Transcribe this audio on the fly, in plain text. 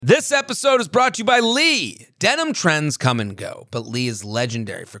This episode is brought to you by Lee. Denim trends come and go, but Lee is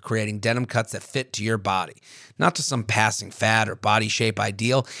legendary for creating denim cuts that fit to your body, not to some passing fad or body shape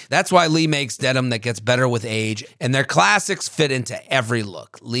ideal. That's why Lee makes denim that gets better with age, and their classics fit into every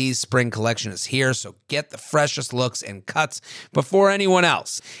look. Lee's spring collection is here, so get the freshest looks and cuts before anyone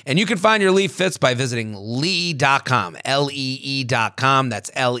else. And you can find your Lee fits by visiting lee.com, Lee.com,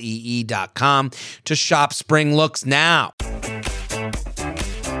 that's Lee.com, to shop spring looks now.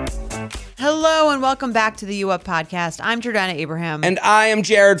 Hello and welcome back to the U Up Podcast. I'm Jordana Abraham. And I am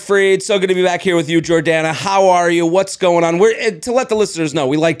Jared Freed. So good to be back here with you, Jordana. How are you? What's going on? To let the listeners know,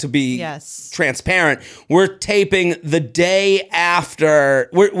 we like to be transparent. We're taping the day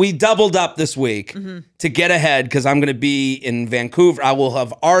after. We doubled up this week to get ahead because I'm going to be in Vancouver. I will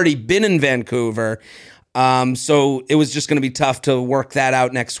have already been in Vancouver. So it was just going to be tough to work that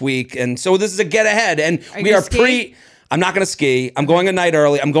out next week. And so this is a get ahead. And we are I'm not going to ski. I'm going a night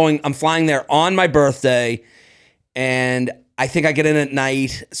early. I'm flying there on my birthday, and I think I get in at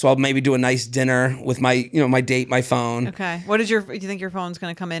night, so I'll maybe do a nice dinner with my date, my phone. Okay. Do you think your phone's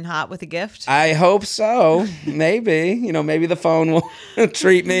going to come in hot with a gift? I hope so. Maybe. Maybe the phone will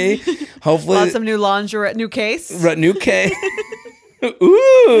treat me. Hopefully. Want some new lingerie, new case? New case.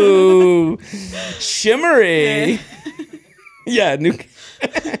 Ooh. Shimmery. Yeah, new case.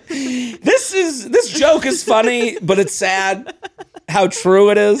 This joke is funny, but it's sad how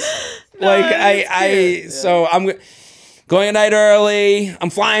true it is. So I'm going a night early. I'm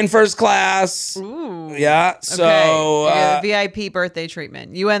flying first class. Ooh. Yeah. So VIP birthday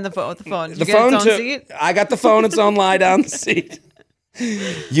treatment. You and the phone with the phone. Did the you get phone its own seat? I got the phone. Its own lie down seat.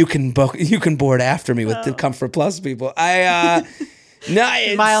 You can board after me with the Comfort Plus people. No,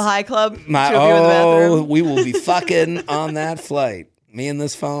 it's Mile High Club. Two of you in the bathroom. We will be fucking on that flight. Me and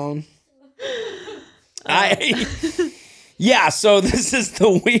this phone. So this is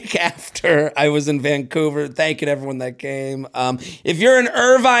the week after I was in Vancouver. Thank you to everyone that came. If you're in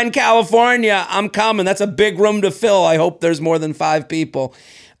Irvine, California, I'm coming. That's a big room to fill. I hope there's more than 5 people.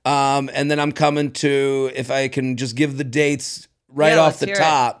 And then I'm coming to, if I can just give the dates off the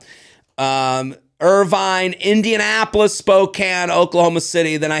top. Irvine, Indianapolis, Spokane, Oklahoma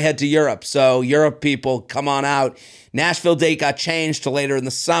City. Then I head to Europe. So Europe people, come on out. Nashville date got changed to later in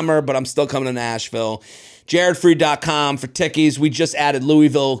the summer, but I'm still coming to Nashville. JaredFreed.com for tickies. We just added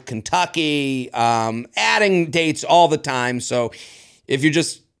Louisville, Kentucky, adding dates all the time. So if you're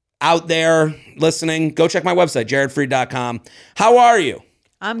just out there listening, go check my website, JaredFreed.com. How are you?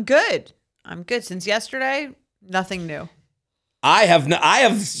 I'm good. Since yesterday, nothing new. I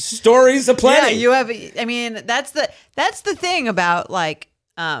have stories aplenty. Yeah, you have. I mean, that's the thing about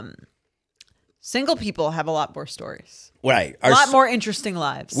single people have a lot more stories. Right. A lot more interesting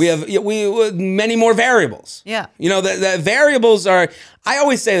lives. We have many more variables. Yeah. The variables are, I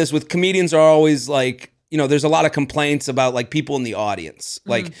always say this with comedians, are always there's a lot of complaints about people in the audience.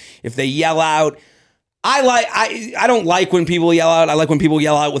 If they yell out, I don't like when people yell out. I like when people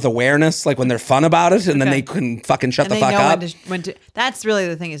yell out with awareness, when they're fun about it, and then they can fucking shut the fuck up. When to, that's really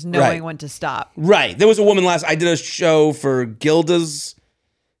the thing, is knowing when to stop. Right. There was a woman I did a show for Gilda's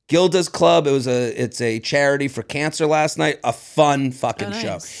Club. It's a charity for cancer last night. A fun fucking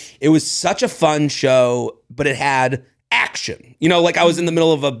show. It was such a fun show, but it had action. I was in the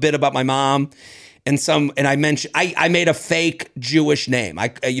middle of a bit about my mom, and I mentioned I made a fake Jewish name.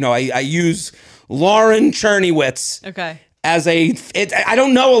 I use Lauren Chernowitz. Okay. I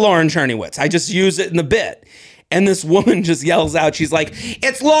don't know a Lauren Chernowitz. I just use it in the bit. And this woman just yells out, she's like,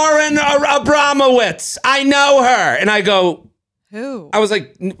 "It's Lauren Abramowitz. I know her." And I go, who? I was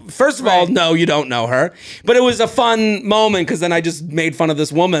like, first of all, no, you don't know her. But it was a fun moment because then I just made fun of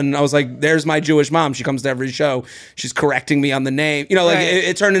this woman. I was like, there's my Jewish mom. She comes to every show. She's correcting me on the name.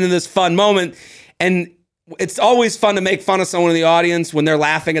 It turned into this fun moment. And it's always fun to make fun of someone in the audience when they're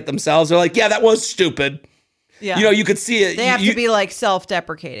laughing at themselves. They're like, yeah, that was stupid. Yeah. You could see it. They have to be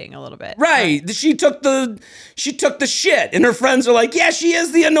self-deprecating a little bit. Right. She took the shit. And her friends are like, yeah, she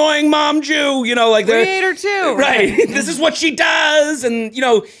is the annoying mom Jew. We hate her too. Right. This is what she does. And,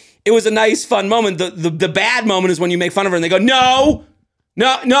 it was a nice, fun moment. The bad moment is when you make fun of her and they go, no,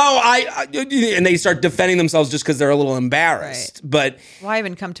 and they start defending themselves just because they're a little embarrassed. Right. But why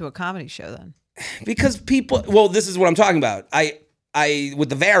even come to a comedy show then? Because people, this is what I'm talking about. I with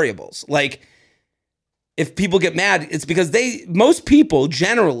the variables, if people get mad, it's because most people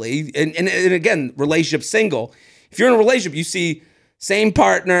generally, and again, relationship single, if you're in a relationship, you see same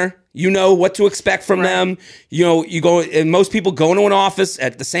partner, what to expect from them. You go, and most people go into an office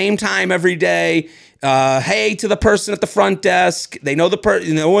at the same time every day. Hey to the person at the front desk. They know the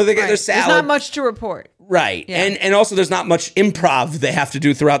person, where they get their salad. There's not much to report. Right. Yeah. And also there's not much improv they have to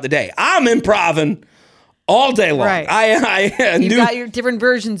do throughout the day. I'm improving all day long. Right. You've got your different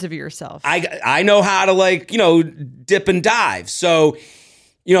versions of yourself. I know how to like, dip and dive. So,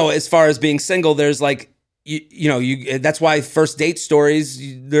 as far as being single, there's like, that's why first date stories,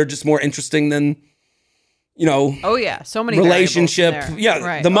 they're just more interesting than, Oh yeah. So many relationship. Yeah.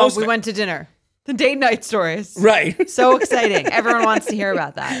 Right. The most. We went to dinner. The date night stories. Right. So exciting. Everyone wants to hear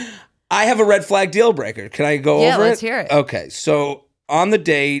about that. I have a red flag deal breaker. Can I go over it? Yeah, let's hear it. Okay. So on the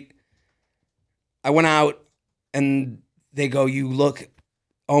date, I went out and they go,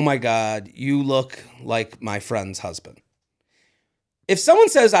 oh my God, you look like my friend's husband. If someone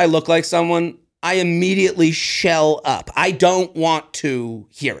says I look like someone, I immediately shell up. I don't want to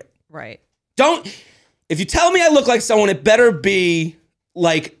hear it. Right. If you tell me I look like someone, it better be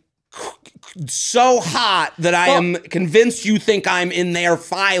like so hot that I am convinced you think I'm in their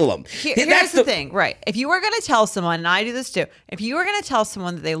phylum. Here's the thing, right? If you were going to tell someone, and I do this too, if you were going to tell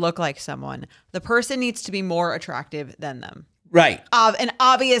someone that they look like someone, the person needs to be more attractive than them. Right. An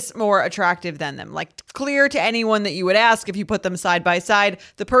obvious more attractive than them. Like clear to anyone that you would ask if you put them side by side,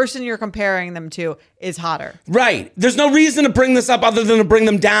 the person you're comparing them to is hotter. Right. There's no reason to bring this up other than to bring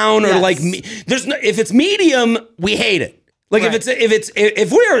them down or like if it's medium, we hate it. Like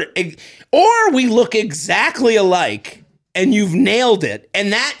right. Or we look exactly alike and you've nailed it.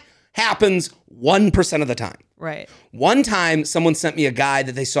 And that happens 1% of the time. Right. One time someone sent me a guy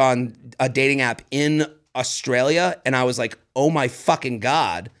that they saw on a dating app in Australia. And I was like, oh my fucking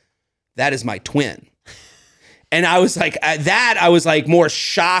God, that is my twin. And I was like, I was like more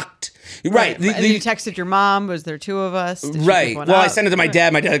shocked. Right. And you texted your mom. Was there two of us? Right. Well, I sent it to my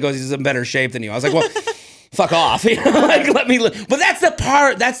dad. My dad goes, he's in better shape than you. I was like, well, fuck off. Like, let me live. But that's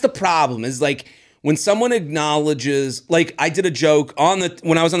the problem is like when someone acknowledges, like I did a joke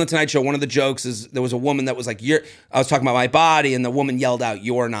when I was on the Tonight Show, one of the jokes is there was a woman that was like, I was talking about my body and the woman yelled out,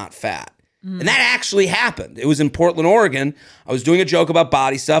 "You're not fat." And that actually happened. It was in Portland, Oregon. I was doing a joke about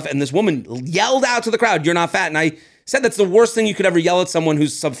body stuff, and this woman yelled out to the crowd, "You're not fat." And I said that's the worst thing you could ever yell at someone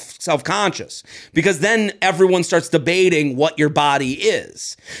who's self-conscious, because then everyone starts debating what your body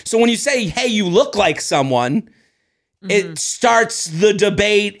is. So when you say, "Hey, you look like someone," it starts the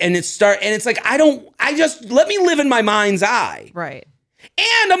debate, and it's like, let me live in my mind's eye. Right.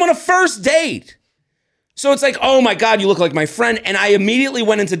 And I'm on a first date. So it's like, oh my God, you look like my friend. And I immediately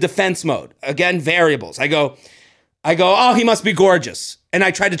went into defense mode. Again, variables. I go, oh, he must be gorgeous. And I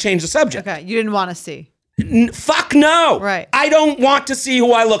tried to change the subject. Okay, you didn't want to see. Fuck no. Right. I don't want to see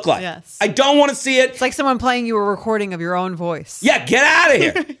who I look like. Yes. I don't want to see it. It's like someone playing you a recording of your own voice. Yeah, get out of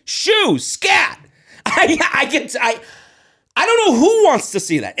here. Shoo, scat. I don't know who wants to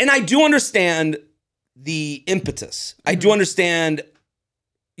see that. And I do understand the impetus. I do understand,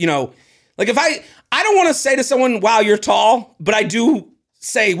 like if I don't want to say to someone, "Wow, you're tall," but I do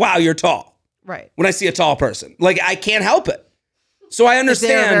say, "Wow, you're tall." Right. When I see a tall person. Like I can't help it. So I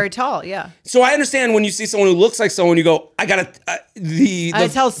understand. They're very tall, yeah. So I understand when you see someone who looks like someone, you go, I gotta, I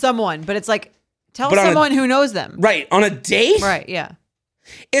tell someone, but it's like, tell someone who knows them. Right. On a date? Right, yeah.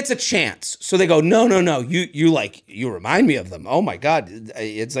 It's a chance. So they go, no. You remind me of them. Oh my God.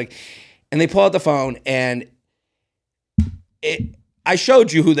 It's like, and they pull out the phone and I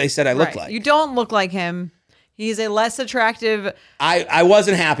showed you who they said I look like. You don't look like him. He's a less attractive I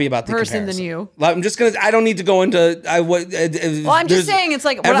wasn't happy about the person comparison. than you. I'm just going to, I don't need to go into, well, I'm just saying it's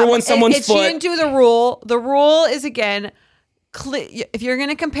like, someone's foot. She didn't do the rule. The rule is, again, if you're going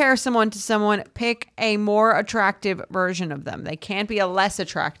to compare someone to someone, pick a more attractive version of them. They can't be a less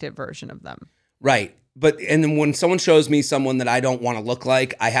attractive version of them. Right. And then when someone shows me someone that I don't want to look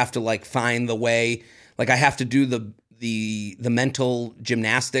like, I have to like find the way, like I have to do the mental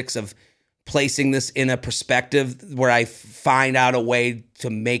gymnastics of placing this in a perspective where I find out a way to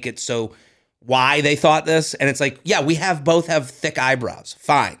make it so why they thought this. And it's like, yeah, we both have thick eyebrows.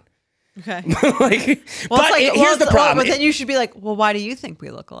 Fine. Okay. Here's the problem. But then you should be like, well, why do you think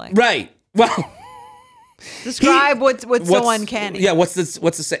we look alike? Right. Well, describe what's so uncanny. Yeah. What's the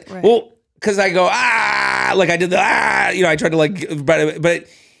say? Right. Well, because I go, like I did the, I tried to like, but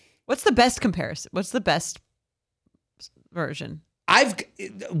what's the best comparison? What's the best version? I've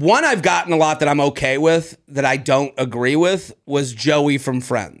gotten a lot that I'm okay with that I don't agree with was Joey from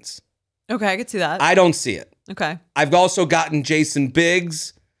Friends. Okay, I could see that. I don't see it. Okay. I've also gotten Jason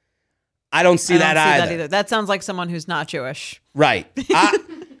Biggs. I don't see that either. That sounds like someone who's not Jewish. Right.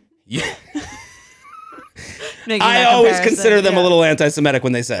 Yeah. I always consider them a little anti-Semitic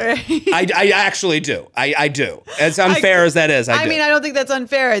when they say it. I actually do. I do. As unfair as that is, I do. mean, I don't think that's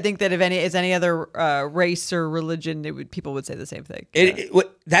unfair. I think that if any other race or religion, people would say the same thing.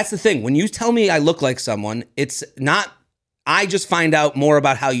 That's the thing. When you tell me I look like someone, it's not. I just find out more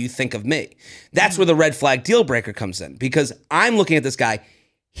about how you think of me. That's where the red flag deal breaker comes in, because I'm looking at this guy.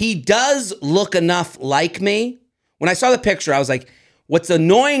 He does look enough like me. When I saw the picture, I was like, what's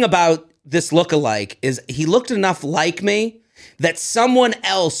annoying about this lookalike is he looked enough like me that someone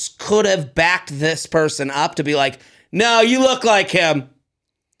else could have backed this person up to be like, no, you look like him.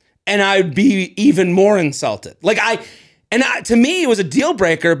 And I'd be even more insulted. To me, it was a deal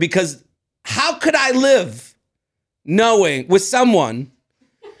breaker, because how could I live knowing with someone,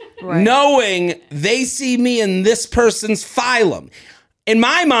 knowing they see me in this person's phylum? In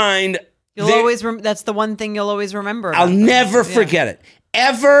my mind, you'll always that's the one thing you'll always remember. I'll never forget it.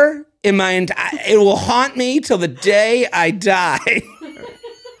 Ever in my it will haunt me till the day I die.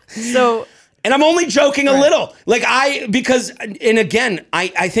 And I'm only joking a little. I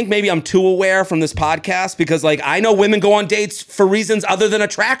think maybe I'm too aware from this podcast, because I know women go on dates for reasons other than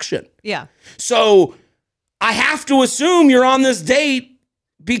attraction. Yeah. So I have to assume you're on this date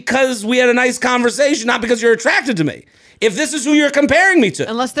because we had a nice conversation, not because you're attracted to me. If this is who you're comparing me to.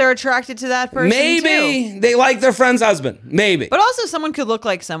 Unless they're attracted to that person, maybe they like their friend's husband. Maybe. But also someone could look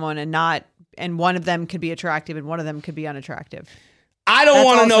like someone and one of them could be attractive and one of them could be unattractive. I don't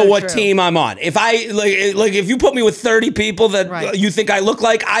want to know what team I'm on. If if you put me with 30 people that you think I look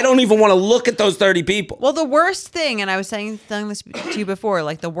like, I don't even want to look at those 30 people. Well, the worst thing, and I was telling this to you before,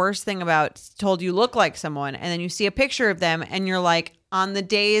 the worst thing about told you look like someone, and then you see a picture of them and you're like, on the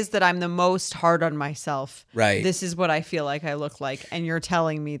days that I'm the most hard on myself, this is what I feel like I look like, and you're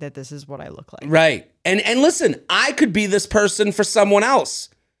telling me that this is what I look like. Right. And listen, I could be this person for someone else.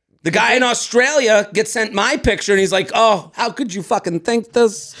 The guy in Australia gets sent my picture and he's like, oh, how could you fucking think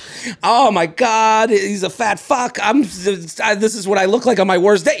this? Oh my God, he's a fat fuck. This is what I look like on my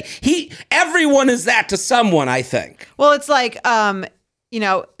worst day. Everyone is that to someone, I think. Well, it's like, if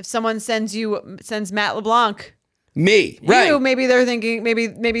someone sends Matt LeBlanc. Me, right? Maybe they're thinking,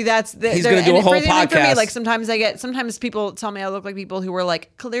 maybe that's he's going to do a whole podcast. For me, sometimes people tell me I look like people who are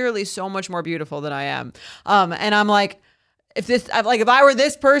clearly so much more beautiful than I am. And I'm like, if I were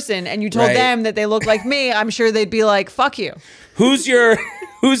this person and you told them that they look like me, I'm sure they'd be like, fuck you. Who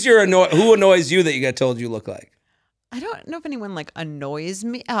annoys you that you got told you look like? I don't know if anyone annoys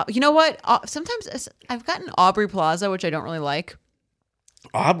me. You know what? Sometimes I've gotten Aubrey Plaza, which I don't really like.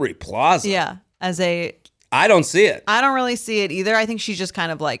 Aubrey Plaza? Yeah. I don't see it. I don't really see it either. I think she's just kind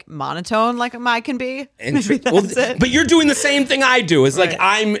of monotone, like I can be. Maybe that's it. But you're doing the same thing I do. It's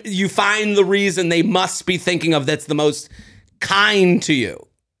you find the reason they must be thinking of that's the most kind to you.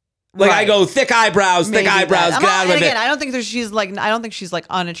 I go thick eyebrows, get out of my bed. I don't think she's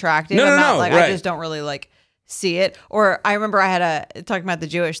unattractive. No. I just don't really see it. Or I remember talking about the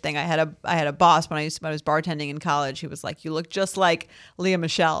Jewish thing. I had a boss when I was bartending in college. He was like, "You look just like Leah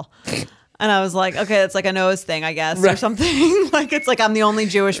Michelle." And I was like, okay, that's a nose thing, I guess, or something. It's I'm the only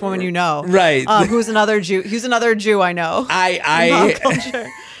Jewish woman you know. Right. Who's another Jew? Who's another Jew I know. I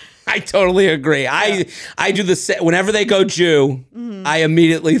totally agree. Yeah. I do the same. Whenever they go Jew, I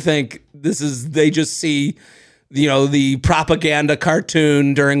immediately think they just see, the propaganda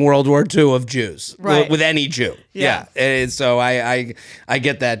cartoon during World War II of Jews with any Jew. Yeah. And so I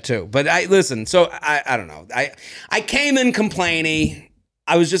get that too. But listen, so I don't know. I came in complaining.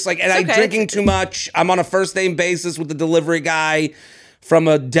 I was just I'm drinking too much. I'm on a first name basis with the delivery guy from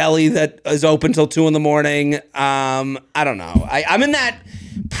a deli that is open till 2 a.m. I don't know. I'm in that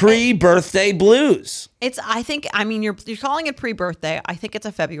pre-birthday blues. You're calling it pre-birthday. I think it's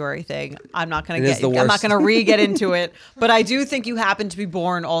a February thing. I'm not going to get into it, but I do think you happen to be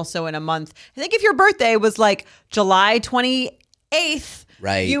born also in a month. I think if your birthday was July 28th,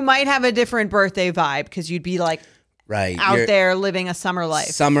 you might have a different birthday vibe, because you'd be out there living a summer life.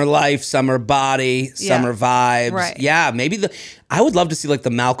 Summer life, summer body, summer vibes. Right. Yeah, maybe I would love to see the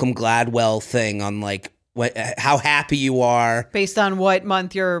Malcolm Gladwell thing on how happy you are. Based on what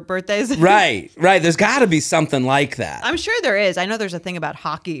month your birthday is. Right. There's got to be something like that. I'm sure there is. I know there's a thing about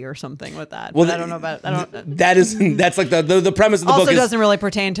hockey or something with that. Well, I don't know about it. That's the premise of the book. Also doesn't really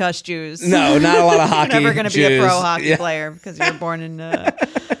pertain to us Jews. No, not a lot of hockey. You're never going to be a pro hockey player because you were born in...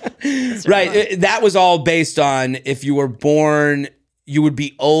 Right. That was all based on if you were born, you would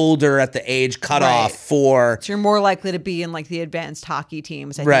be older at the age cutoff for. So you're more likely to be in the advanced hockey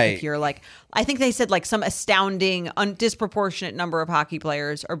teams. I think if you're I think they said some astounding, disproportionate number of hockey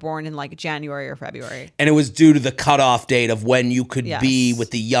players are born in January or February. And it was due to the cutoff date of when you could be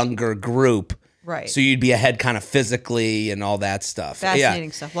with the younger group. Right. So you'd be ahead kind of physically and all that stuff.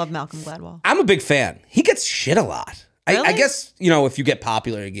 Fascinating stuff. Love Malcolm Gladwell. I'm a big fan. He gets shit a lot. Really? I guess, if you get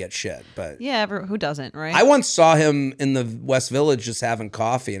popular, you get shit. But yeah, who doesn't, right? I once saw him in the West Village just having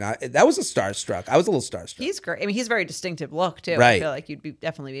coffee, and that was a starstruck. I was a little starstruck. He's great. I mean, he's a very distinctive look, too. Right. I feel like you'd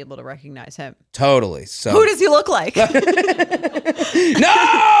definitely be able to recognize him. Totally. So who does he look like? No!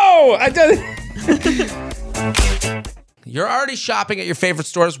 I don't... You're already shopping at your favorite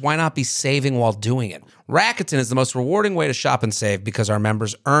stores. Why not be saving while doing it? Rakuten is the most rewarding way to shop and save because our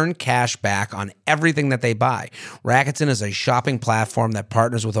members earn cash back on everything that they buy. Rakuten is a shopping platform that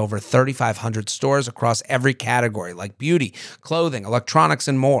partners with over 3,500 stores across every category like beauty, clothing, electronics,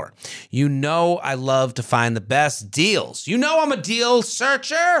 and more. You know I love to find the best deals. You know I'm a deal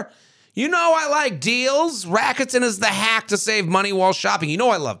searcher. You know I like deals. Rakuten is the hack to save money while shopping. You know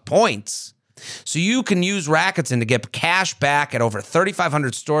I love points. So you can use Rakuten to get cash back at over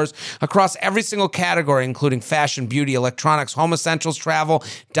 3,500 stores across every single category, including fashion, beauty, electronics, home essentials, travel,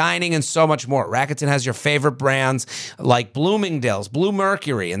 dining, and so much more. Rakuten has your favorite brands like Bloomingdale's, Blue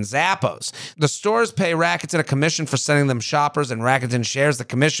Mercury, and Zappos. The stores pay Rakuten a commission for sending them shoppers, and Rakuten shares the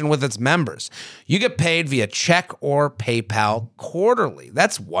commission with its members. You get paid via check or PayPal quarterly.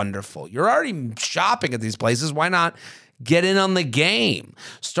 That's wonderful. You're already shopping at these places. Why not get in on the game?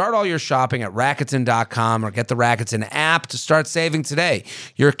 Start all your shopping at Rakuten.com or get the Rakuten app to start saving today.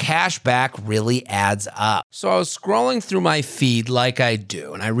 Your cash back really adds up. So I was scrolling through my feed like I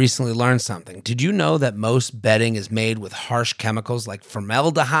do, and I recently learned something. Did you know that most bedding is made with harsh chemicals like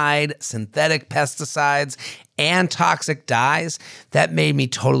formaldehyde, synthetic pesticides, and toxic dyes? That made me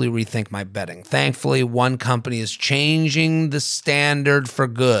totally rethink my bedding. Thankfully, one company is changing the standard for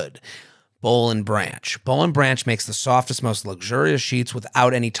good. Boll & Branch. Boll & Branch makes the softest, most luxurious sheets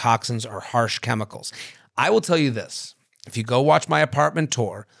without any toxins or harsh chemicals. I will tell you this. If you go watch my apartment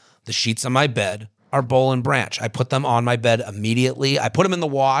tour, the sheets on my bed are Boll & Branch. I put them on my bed immediately. I put them in the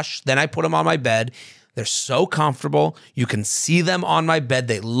wash, then I put them on my bed. They're so comfortable. You can see them on my bed.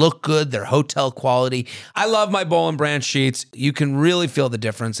 They look good. They're hotel quality. I love my Boll & Branch sheets. You can really feel the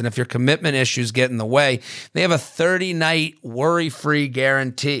difference. And if your commitment issues get in the way, they have a 30-night worry-free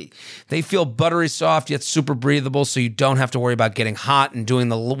guarantee. They feel buttery soft yet super breathable, so you don't have to worry about getting hot and doing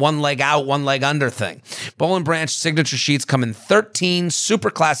the one leg out, one leg under thing. Boll & Branch signature sheets come in 13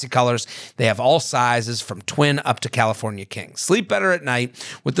 super classy colors. They have all sizes from twin up to California king. Sleep better at night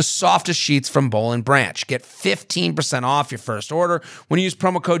with the softest sheets from Boll & Branch. Get 15% off your first order when you use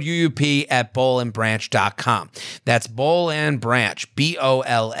promo code UUP at bollandbranch.com. That's Boll & Branch,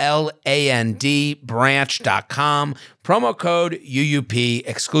 BOLLAND branch.com. Promo code UUP.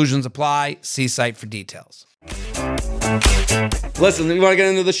 Exclusions apply. See site for details. Listen, you want to get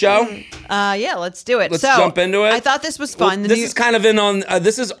into the show? Yeah, let's do it. Let's jump into it. I thought this was fun. Well, this is kind of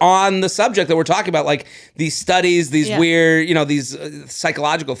this is on the subject that we're talking about, like these studies, these weird, these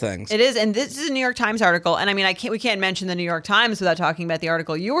psychological things. It is, and this is a New York Times article, and I mean, we can't mention the New York Times without talking about the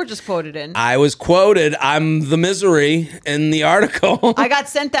article you were just quoted in. I was quoted. I'm the misery in the article. I got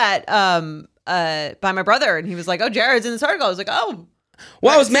sent that by my brother, and he was like, "Oh, Jared's in this article." I was like, "Oh."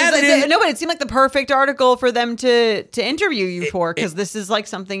 Well, I was mad they didn't. No, but it seemed like the perfect article for them to interview you for, because this is like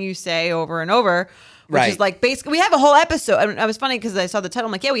something you say over and over, which is like basically we have a whole episode. I was funny because I saw the title.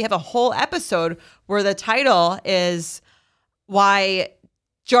 I'm like, yeah, we have a whole episode where the title is why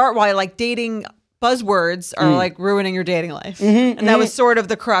like dating buzzwords are like ruining your dating life, and that was sort of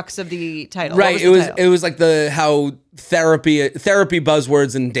the crux of the title. Right. It was like how therapy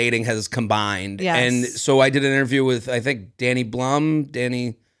buzzwords and dating has combined. Yes. And so I did an interview with, I think, Danny Blum.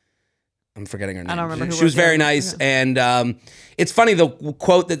 I'm forgetting her name. I don't remember who she was very nice. Okay. And it's funny, the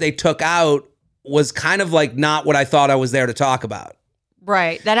quote that they took out was kind of like not what I thought I was there to talk about.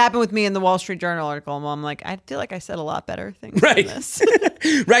 Right. That happened with me in the Wall Street Journal article. And I'm like, I feel like I said a lot better things than this.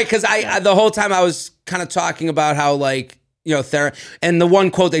 Right. Because the whole time I was kind of talking about how, like, and the one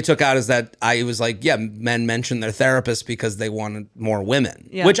quote they took out is that I was like, yeah, men mention their therapist because they wanted more women,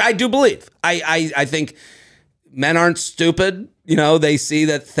 which I do believe. I think men aren't stupid. They see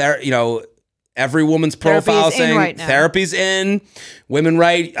that, every woman's profile saying therapy's in, women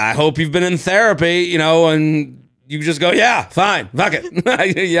write, I hope you've been in therapy, and you just go, yeah, fine, fuck it. I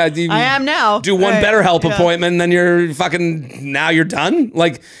am now. Do one BetterHelp appointment, and then now you're done.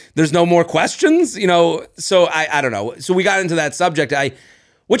 Like, there's no more questions, So I don't know. So we got into that subject,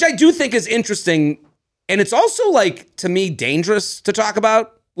 which I do think is interesting, and it's also, like, to me, dangerous to talk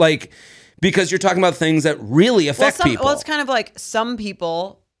about, like, because you're talking about things that really affect people. Well, it's kind of like some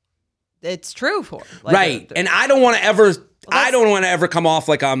people, it's true for, like, right. And I don't want to ever come off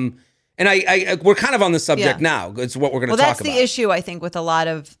like I'm. And we're kind of on the subject now. It's what we're going to talk about. Well, that's the issue, I think, with a lot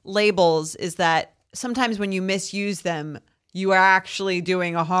of labels is that sometimes when you misuse them, you are actually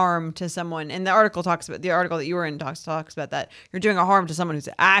doing a harm to someone. And the article that you were in talks about that. You're doing a harm to someone who's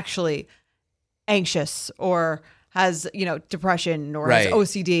actually anxious or has, depression or has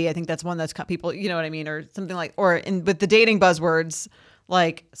OCD. I think that's one that's people, you know what I mean? Or something like, with the dating buzzwords,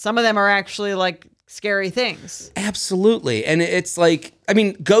 like some of them are actually like scary things. Absolutely. And it's like,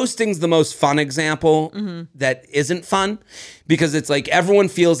 ghosting's the most fun example that isn't fun because it's like everyone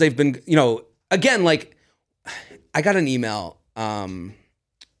feels they've been, again, like I got an email on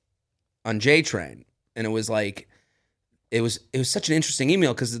JTrain and it was like, it was such an interesting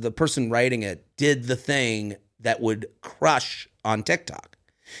email because the person writing it did the thing that would crush on TikTok.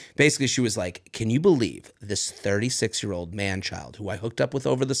 Basically, she was like, can you believe this 36-year-old man-child who I hooked up with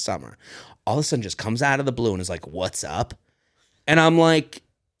over the summer all of a sudden just comes out of the blue and is like, what's up? And I'm like,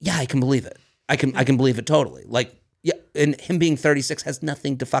 yeah, I can believe it. I can believe it totally. Like, yeah, and him being 36 has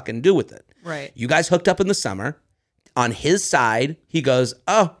nothing to fucking do with it. Right. You guys hooked up in the summer. On his side, he goes,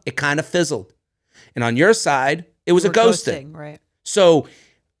 oh, it kind of fizzled. And on your side, it was a ghosting. Right. So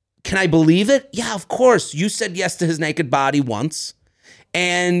can I believe it? Yeah, of course. You said yes to his naked body once.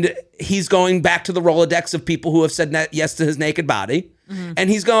 And he's going back to the Rolodex of people who have said yes to his naked body. Mm-hmm. And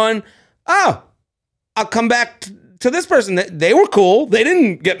he's going, oh, I'll come back to this person. They were cool. They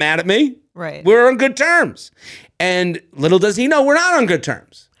didn't get mad at me. Right. We're on good terms. And little does he know we're not on good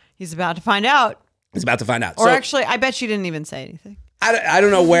terms. He's about to find out. He's about to find out. Or actually, I bet she didn't even say anything. I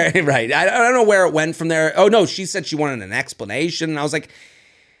don't know where, right. I don't know where it went from there. Oh, no, she said she wanted an explanation. And I was like,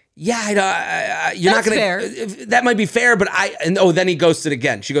 yeah, you're not going to. That might be fair, but then he ghosted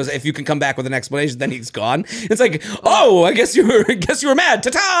again. She goes, if you can come back with an explanation, then he's gone. It's like, oh, I guess you were mad.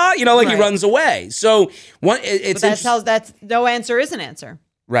 Ta-ta! He runs away. So that's no answer is an answer.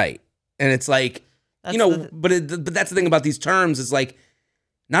 Right. And it's like, but that's the thing about these terms is like,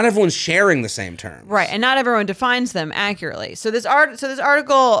 not everyone's sharing the same terms. Right, and not everyone defines them accurately. So this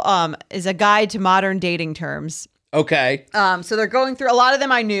article is a guide to modern dating terms. Okay. So they're going through a lot of them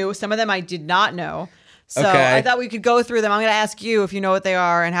I knew, some of them I did not know. So I thought we could go through them. I'm going to ask you if you know what they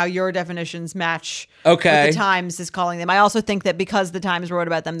are and how your definitions match what the Times is calling them. I also think that because the Times wrote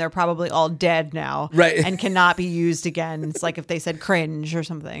about them, they're probably all dead now, right, and cannot be used again. It's like if they said cringe or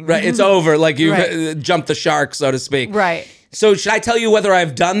something. Right, it's over. Like you jumped the shark, so to speak. Right. So should I tell you whether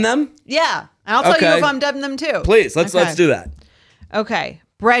I've done them? Yeah, and I'll tell you if I'm done them too. Please, let's do that. Okay,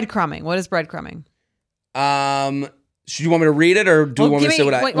 breadcrumbing. What is breadcrumbing? Should you want me to read it, or do you want me to say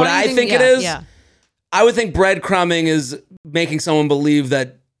what I think it is? Yeah. I would think breadcrumbing is making someone believe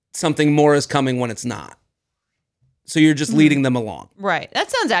that something more is coming when it's not. So you're just leading them along. Right.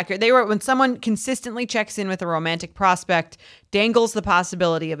 That sounds accurate. They were when someone consistently checks in with a romantic prospect, dangles the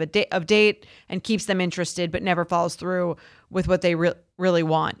possibility of a date, and keeps them interested, but never follows through with what they really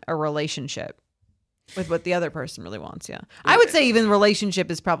want, a relationship. With what the other person really wants, yeah. I would say even relationship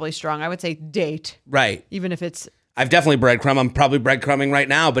is probably strong. I would say date. Right. Even if it's... I've definitely breadcrumbed. I'm probably breadcrumbing right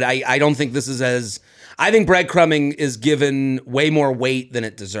now, but I don't think this is as... I think breadcrumbing is given way more weight than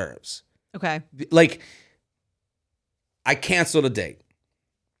it deserves. Okay. Like, I canceled a date.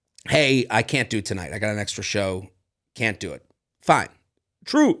 Hey, I can't do tonight. I got an extra show. Can't do it. Fine.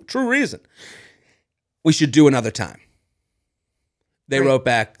 True reason. We should do another time. They wrote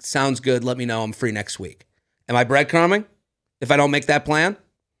back, sounds good. Let me know. I'm free next week. Am I breadcrumbing if I don't make that plan?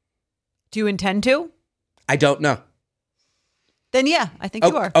 Do you intend to? I don't know. Then yeah, I think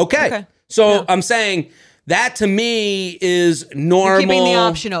you are. Okay. So I'm saying that to me is normal. You're keeping the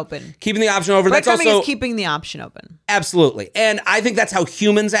option open. Keeping the option open. That's also is keeping the option open. Absolutely. And I think that's how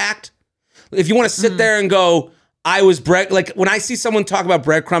humans act. If you want to sit there and go, I was like when I see someone talk about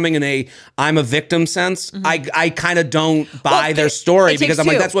breadcrumbing in I'm a victim sense, I kind of don't buy their story because I'm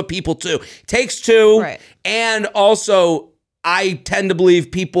like, that's what people do. It takes two. Right. And also I tend to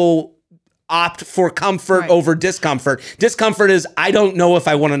believe people opt for comfort over discomfort. Discomfort is, I don't know if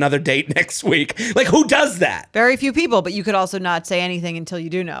I want another date next week. Like, who does that? Very few people, but you could also not say anything until you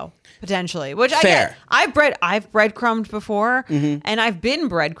do know, potentially, which I Fair. get. I've breadcrumbed before, and I've been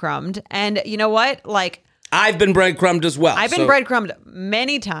breadcrumbed, and you know what? Like, I've been breadcrumbed as well. I've been breadcrumbed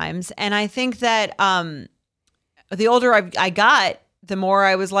many times, and I think that the older I got, the more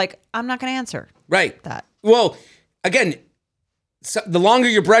I was like, I'm not going to answer. Right. That. Well, again, so the longer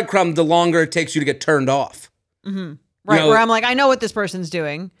you're breadcrumbed, the longer it takes you to get turned off. Mm-hmm. Right, where I'm like, I know what this person's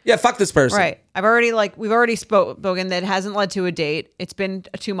doing. Yeah, fuck this person. Right. We've already spoken that hasn't led to a date. It's been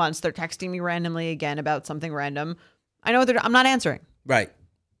 2 months. They're texting me randomly again about something random. I know I'm not answering. Right.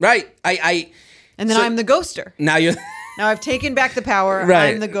 And then I'm the ghoster. Now Now I've taken back the power.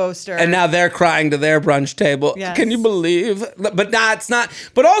 Right. I'm the ghoster. And now they're crying to their brunch table. Yes. Can you believe? But it's not.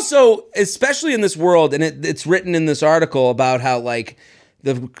 But also, especially in this world, and it's written in this article about how like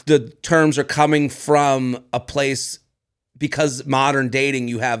the terms are coming from a place because modern dating,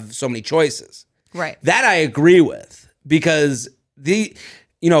 you have so many choices. Right. That I agree with because when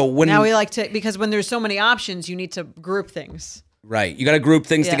now we like to, because when there's so many options, you need to group things. Right. You got to group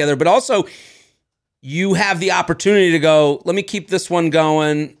things together, but also you have the opportunity to go, let me keep this one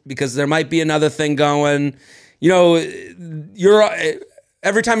going because there might be another thing going. Every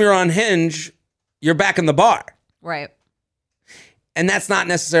time you're on Hinge, you're back in the bar. Right. And that's not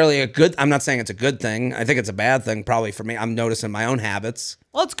necessarily I'm not saying it's a good thing. I think it's a bad thing probably for me. I'm noticing my own habits.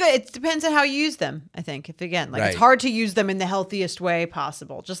 Well, it's good. It depends on how you use them, I think. It's hard to use them in the healthiest way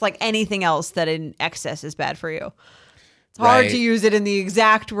possible. Just like anything else that in excess is bad for you. It's hard to use it in the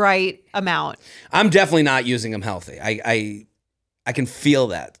exact right amount. I'm definitely not using them healthy. I can feel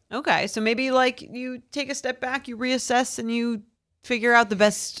that. Okay, so maybe like you take a step back, you reassess, and you figure out the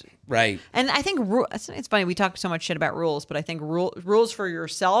best. Right. And I think it's funny, we talk so much shit about rules, but I think rules for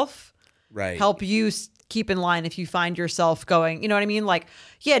yourself help you keep in line if you find yourself going, you know what I mean? Like,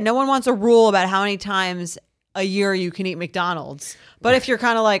 yeah, no one wants a rule about how many times a year you can eat McDonald's. But if you're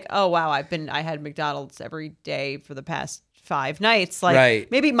kind of like, oh, wow, I had McDonald's every day for the past 5 nights. Like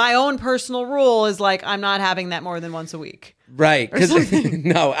maybe my own personal rule is like, I'm not having that more than once a week. Right. Because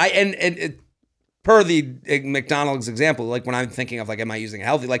no, per the McDonald's example, like when I'm thinking of like, am I using it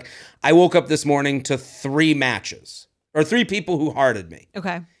healthy? Like I woke up this morning to 3 matches or 3 people who hearted me.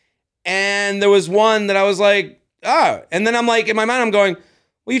 Okay. And there was one that I was like, oh, and then I'm like, in my mind, I'm going,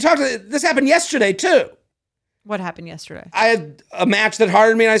 well, this happened yesterday too. What happened yesterday? I had a match that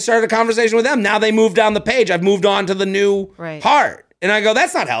hearted me and I started a conversation with them. Now they moved down the page. I've moved on to the new heart. And I go,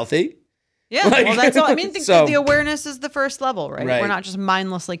 that's not healthy. Yeah, well, that's all. I mean, the awareness is the first level, right? We're not just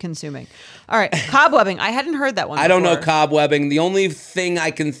mindlessly consuming. All right, cobwebbing. I hadn't heard that one before. I don't know cobwebbing. The only thing I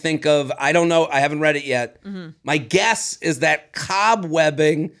can think of, I don't know. I haven't read it yet. Mm-hmm. My guess is that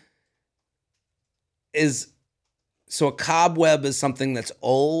cobwebbing so a cobweb is something that's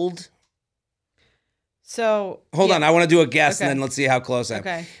old. So hold on, I want to do a guess and then let's see how close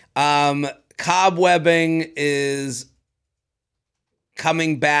I am. Okay. Cobwebbing is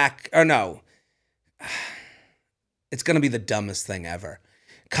coming back, or no. It's going to be the dumbest thing ever.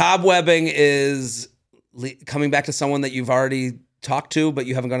 Cobwebbing is coming back to someone that you've already talked to, but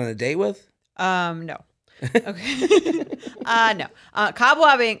you haven't gone on a date with? No. Okay. No.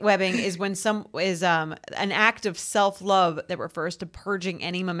 Cobwebbing is when an act of self-love that refers to purging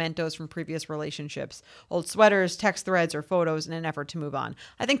any mementos from previous relationships, old sweaters, text threads, or photos in an effort to move on.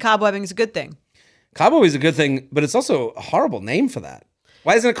 I think cobwebbing is a good thing. Cobwebbing is a good thing, but it's also a horrible name for that.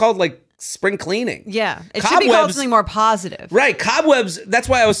 Why isn't it called like spring cleaning? Yeah. It should be called something more positive. Right. Cobwebs, that's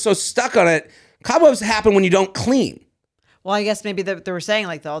why I was so stuck on it. Cobwebs happen when you don't clean. Well, I guess maybe they were saying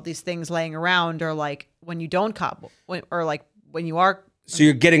like all these things laying around or like when you don't or like when you are. So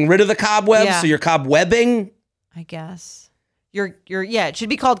you're getting rid of the cobwebs? So you're cobwebbing? I guess. It should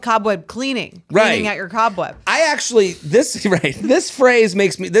be called cobweb cleaning. Cleaning out your cobweb. I actually, this phrase this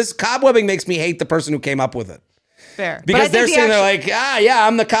cobwebbing makes me hate the person who came up with it. Fair. Because they're sitting there like,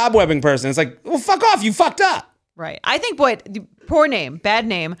 I'm the cobwebbing person. It's like, well, fuck off. You fucked up. Right. I think poor name, bad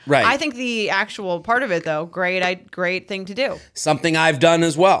name. Right. I think the actual part of it though, great thing to do. Something I've done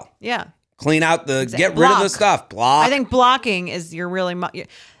as well. Yeah. Clean out get rid of the stuff. Block. I think blocking is getting rid of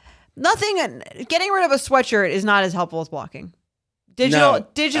a sweatshirt is not as helpful as blocking. Digital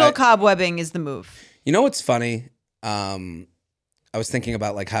cobwebbing is the move. You know what's funny? I was thinking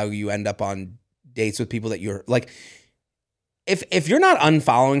about like how you end up on dates with people that you're like, if you're not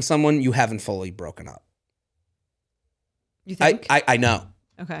unfollowing someone, you haven't fully broken up. You think? I know.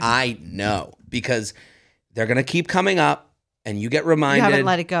 Okay. I know because they're gonna keep coming up, and you get reminded. You haven't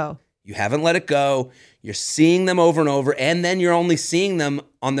let it go. You haven't let it go. You're seeing them over and over, and then you're only seeing them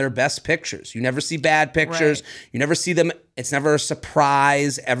on their best pictures. You never see bad pictures. Right. You never see them. It's never a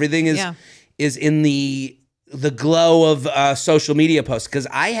surprise. Everything is in the glow of social media posts. Because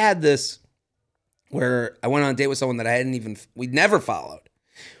I had this where I went on a date with someone that we'd never followed.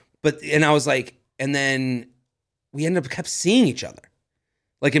 And I was like, and then we kept seeing each other,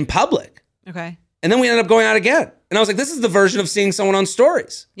 like in public. Okay. And then we ended up going out again. And I was like, this is the version of seeing someone on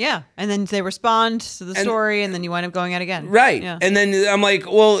stories. Yeah. And then they respond to the story, and then you wind up going out again. Right. Yeah. And then I'm like,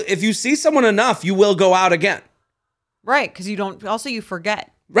 well, if you see someone enough, you will go out again. Right. Because you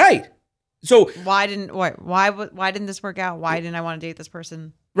forget. Right. So why didn't this work out? Why didn't I want to date this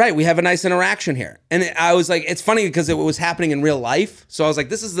person? Right. We have a nice interaction here. And I was like, it's funny because it was happening in real life. So I was like,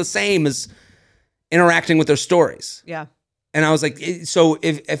 this is the same as interacting with their stories. Yeah. And I was like, so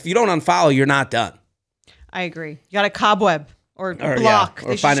if you don't unfollow, you're not done. I agree. You got to cobweb or block.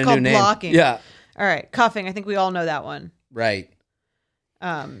 Or find a new name. Blocking. Yeah. All right. Cuffing. I think we all know that one. Right.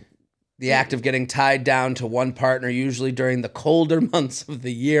 The act of getting tied down to one partner, usually during the colder months of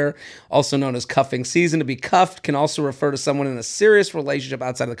the year, also known as cuffing season. To be cuffed can also refer to someone in a serious relationship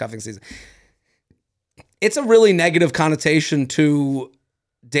outside of the cuffing season. It's a really negative connotation to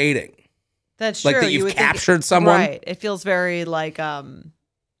dating. That's true. Like that you've captured someone. Right. It feels very like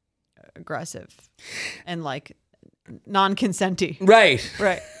aggressive and like non-consenty. Right.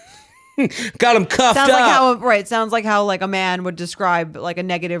 Right. Got him cuffed sounds up. Sounds like how like a man would describe like a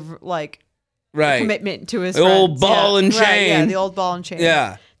negative like commitment to his the friends. old ball and chain. Right, yeah, the old ball and chain.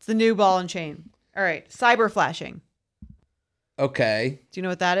 Yeah. It's the new ball and chain. All right. Cyber flashing. Okay. Do you know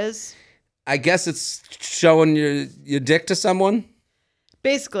what that is? I guess it's showing your dick to someone.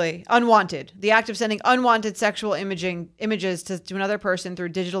 Basically, unwanted. The act of sending unwanted sexual images to another person through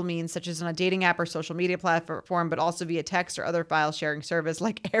digital means, such as on a dating app or social media platform, but also via text or other file sharing service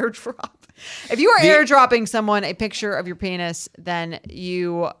like AirDrop. If you are airdropping someone a picture of your penis, then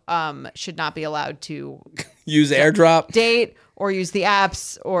you should not be allowed to use AirDrop, date, or use the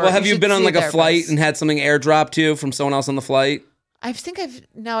apps. Or have you been on like a flight and had something airdropped to you from someone else on the flight?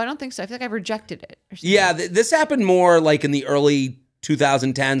 No, I don't think so. I feel like I've rejected it. Yeah, this happened more like in the early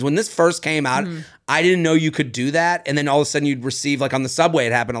 2010s when this first came out. I didn't know you could do that, and then all of a sudden you'd receive, like on the subway,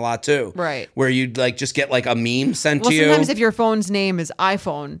 it happened a lot too, right? Where you'd like just get like a meme sent to you. Sometimes if your phone's name is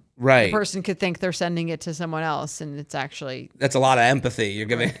iPhone, right, the person could think they're sending it to someone else, and it's actually that's a lot of empathy you're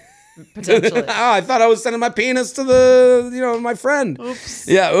giving. Right. Potentially. I thought I was sending my penis to my friend. Oops.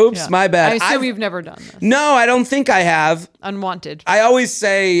 Yeah, my bad. I assume you've never done this. No, I don't think I have. Unwanted. I always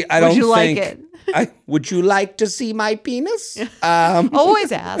say I don't think. Would you like it? Would you like to see my penis?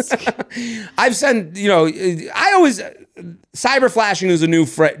 Always ask. I've sent, I always, cyber flashing is a new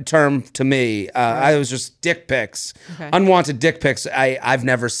term to me. I was just dick pics. Okay. Unwanted dick pics I've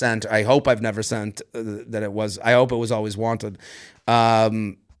never sent. I hope I've never sent that it was, I hope it was always wanted.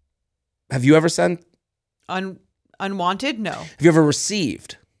 Have you ever sent? Unwanted? No. Have you ever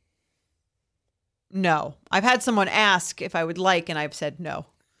received? No. I've had someone ask if I would like, and I've said no.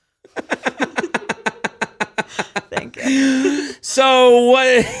 Thank you. So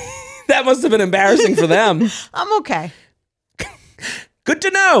what? That must have been embarrassing for them. I'm okay. Good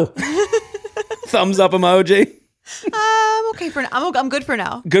to know. Thumbs up emoji. I'm okay for now. I'm good for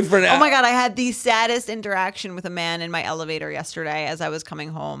now. Good for now. Oh my God, I had the saddest interaction with a man in my elevator yesterday as I was coming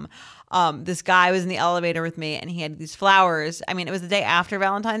home. This guy was in the elevator with me, and he had these flowers. I mean, it was the day after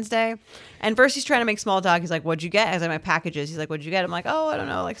Valentine's Day. And first he's trying to make small talk. He's like, "What'd you get?" I was like, "My packages." He's like, "What'd you get?" I'm like, "Oh, I don't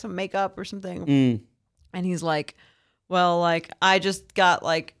know, like some makeup or something." And he's like, "Well, like I just got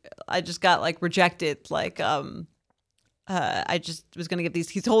rejected. Like, I just was gonna get these."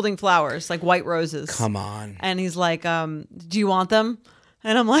 He's holding flowers, like white roses. Come on. And he's like, "Do you want them?"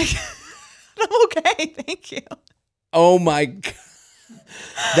 And I'm like, "I'm okay, thank you." Oh my God.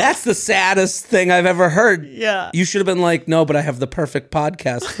 That's the saddest thing I've ever heard. Yeah. You should have been like, "No, but I have the perfect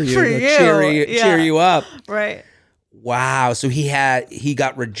podcast for you to cheer you up." Right. Wow. So he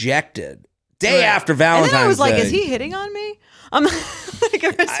got rejected day after Valentine's Day. And then I was like, is he hitting on me? I'm like,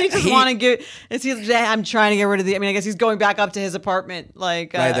 or does he just want to get? I'm trying to get rid of the. I mean, I guess he's going back up to his apartment.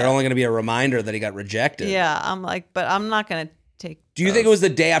 Like, right. They're only going to be a reminder that he got rejected. Yeah. I'm like, but I'm not going to take. Do you think it was the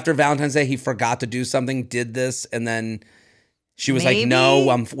day after Valentine's Day he forgot to do something, did this, and then she was like,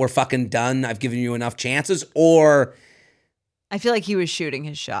 "No, we're fucking done. I've given you enough chances." Or I feel like he was shooting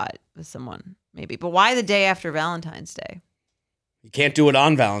his shot with someone, maybe. But why the day after Valentine's Day? You can't do it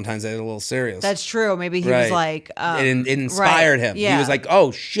on Valentine's Day. It's a little serious. That's true. Maybe he was like... it inspired him. Yeah. He was like,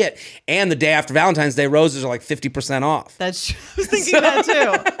 "Oh, shit." And the day after Valentine's Day, roses are like 50% off. That's true. I was thinking that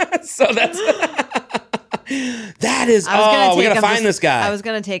too. So that's... That is... Oh, we got to find this guy. I was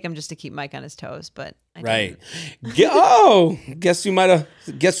going to take him just to keep Mike on his toes, but I didn't. Guess you might have...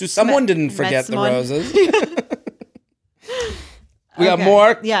 Guess who someone didn't forget the roses. We got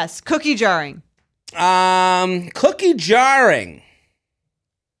more? Yes. Cookie jarring. Cookie jarring.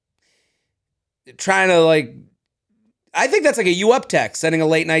 Trying to like, I think that's like a you up text, sending a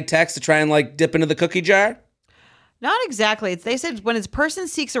late night text to try and like dip into the cookie jar. Not exactly. They said when a person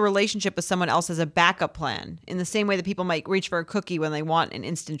seeks a relationship with someone else as a backup plan, in the same way that people might reach for a cookie when they want an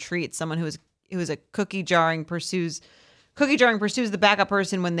instant treat. Someone who is a cookie jarring pursues the backup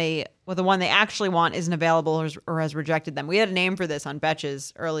person when the one they actually want isn't available or has rejected them. We had a name for this on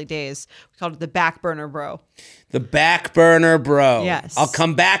Betch's early days. We called it the back burner bro. The back burner bro. Yes. I'll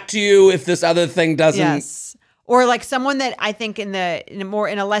come back to you if this other thing doesn't. Yes. Or like someone that I think in a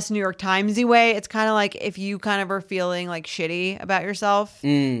less New York Timesy way, it's kind of like if you kind of are feeling like shitty about yourself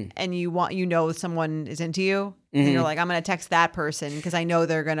and someone is into you, and you're like, I'm going to text that person because I know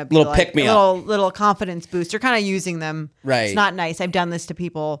they're going to be little like pick me little confidence boost. You're kind of using them. Right. It's not nice. I've done this to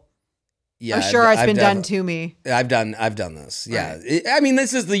people. Yeah, I'm sure it's been done to me. I've done this. Yeah. Right. I mean,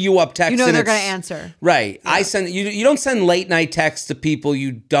 this is the you up text. You know they're going to answer. Right. Yeah. I send you don't send late night texts to people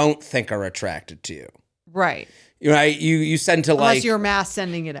you don't think are attracted to you. Right. Right. You send to unless you're mass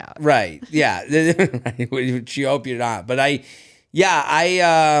sending it out. Right. Yeah. Which you hope you're not. But I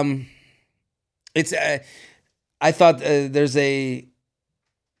thought there's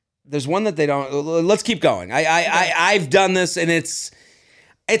one that they don't. Let's keep going. I've done this, and it's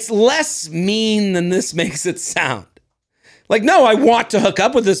less mean than this makes it sound. Like, no, I want to hook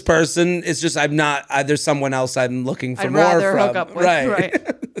up with this person. It's just I'm not. There's someone else I'm looking for more from. I'd rather hook up with. Right.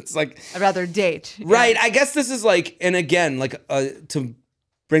 It's like I'd rather date. Right. Yeah. I guess this is like, and again, like to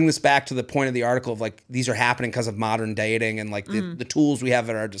bring this back to the point of the article of like these are happening because of modern dating and like the tools we have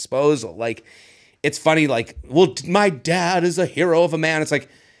at our disposal. Like, it's funny. Like, well, my dad is a hero of a man. It's like,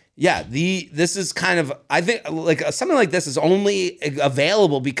 yeah, this is kind of, I think like something like this is only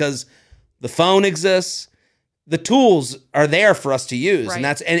available because the phone exists. The tools are there for us to use. Right. And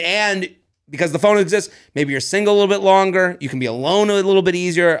that's, and because the phone exists, maybe you're single a little bit longer. You can be alone a little bit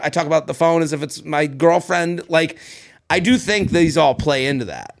easier. I talk about the phone as if it's my girlfriend. Like, I do think these all play into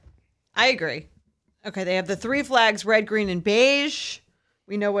that. I agree. Okay, they have the 3 flags: red, green, and beige.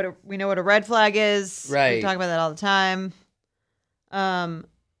 We know what a red flag is. Right. We talk about that all the time. A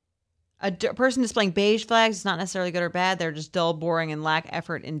person displaying beige flags is not necessarily good or bad. They're just dull, boring, and lack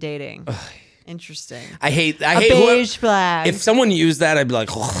effort in dating. Interesting. I hate beige flag. If someone used that, I'd be like,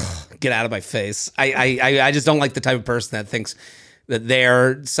 oh, get out of my face. I just don't like the type of person that thinks that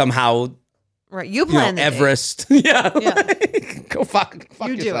they're somehow right. You plan the Everest. Yeah. Go fuck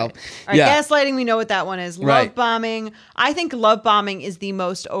you yourself. Do it. All right, gaslighting. We know what that one is. Love bombing. I think love bombing is the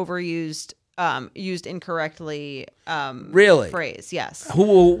most overused. Used incorrectly really? Phrase, yes.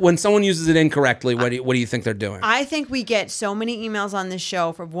 When someone uses it incorrectly, what do you think they're doing? I think we get so many emails on this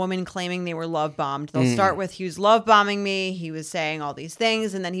show from women claiming they were love bombed. They'll start with, he was love bombing me, he was saying all these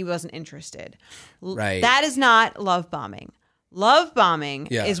things, and then he wasn't interested. Right. That is not love bombing. Love bombing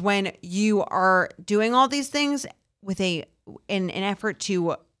is when you are doing all these things with an effort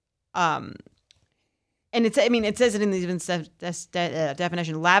to and it says it in the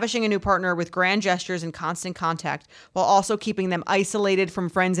definition, lavishing a new partner with grand gestures and constant contact while also keeping them isolated from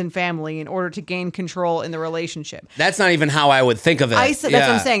friends and family in order to gain control in the relationship. That's not even how I would think of it. That's what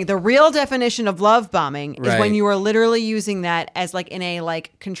I'm saying. The real definition of love bombing is when you are literally using that as like in a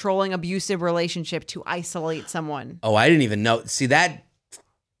like controlling abusive relationship to isolate someone. Oh, I didn't even know. See, that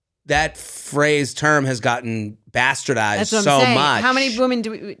term has gotten bastardized so much. How many women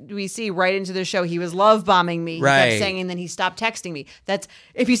do we see right into the show? He was love bombing me. He kept saying, and then he stopped texting me. That's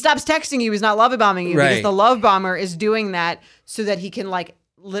if he stops texting you, he's not love bombing you because the love bomber is doing that so that he can like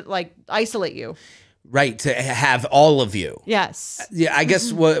isolate you. Right, to have all of you. Yes. Yeah, I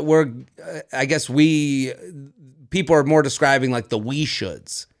guess people are more describing like the we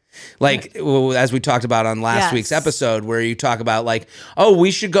shoulds. Like, as we talked about on last week's episode, where you talk about like, oh, we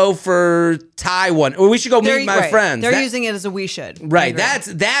should go for Thai one, or we should go meet my friends. They're using it as a we should. Right.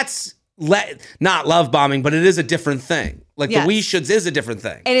 That's not love bombing, but it is a different thing. Like the we shoulds is a different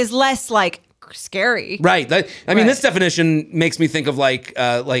thing. It is less like scary. Right. I mean, this definition makes me think of like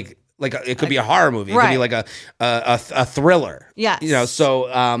it could be a horror movie. It could be like a thriller. Yeah. You know. So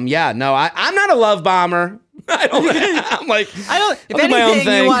I'm not a love bomber. If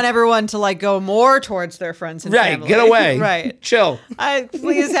anything, you want everyone to like go more towards their friends and family. Get away. Right. Chill.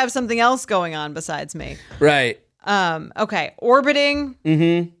 Please have something else going on besides me. Right. Okay. Orbiting.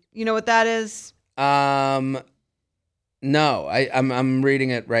 Mm-hmm. You know what that is? No. I'm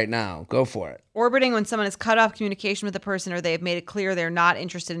reading it right now. Go for it. Orbiting, when someone has cut off communication with the person or they have made it clear they're not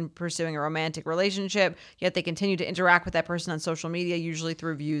interested in pursuing a romantic relationship, yet they continue to interact with that person on social media, usually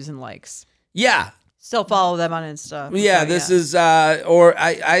through views and likes. Yeah. Still follow them on Insta. Yeah, this is, or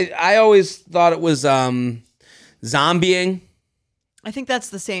I always thought it was zombieing. I think that's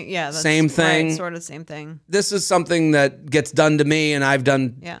the same, same thing. Right, sort of the same thing. This is something that gets done to me, and I've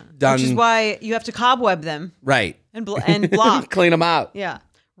done. Which is why you have to cobweb them. Right. And block. Clean them out. Yeah.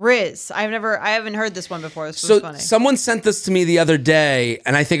 Riz. I haven't heard this one before. This was funny. Someone sent this to me the other day,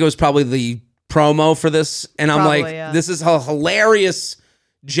 and I think it was probably the promo for this, and I'm like, this is a hilarious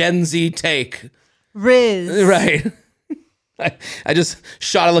Gen Z take. Riz. Right. I just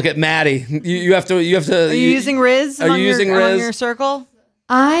shot a look at Maddie. Are you using Riz? Are you using Riz? Among your circle?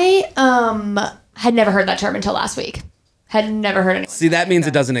 I Had never heard that term until last week. Had never heard anyone. See, that means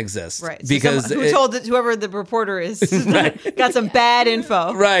it doesn't exist. Right. So because who told that whoever the reporter is got some bad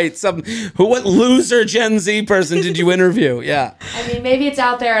info. Right. What loser Gen Z person did you interview? Yeah. I mean, maybe it's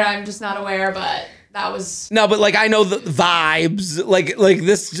out there and I'm just not aware, but that was... No, but like I know the vibes. Like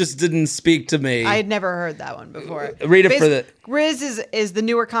this just didn't speak to me. I had never heard that one before. Read it for the... Riz is the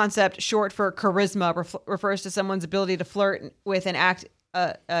newer concept, short for charisma, refers to someone's ability to flirt with and act...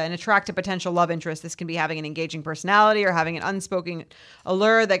 an attractive potential love interest. This can be having an engaging personality or having an unspoken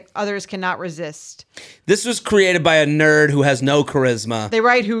allure that others cannot resist. This was created by a nerd who has no charisma. They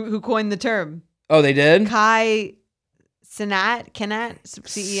write who coined the term. Oh, they did? Kai Cenat,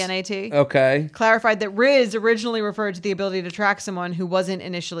 C-E-N-A-T. Okay. Clarified that Riz originally referred to the ability to attract someone who wasn't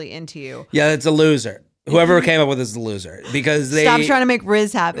initially into you. Yeah, it's a loser. Whoever came up with this is a loser because they... Stop trying to make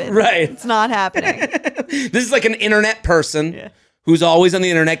Riz happen. Right. It's not happening. This is like an internet person. Who's always on the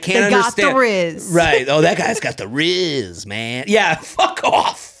internet, can't understand. Got the Riz. Right. Oh, that guy's got the Riz, man. Yeah, fuck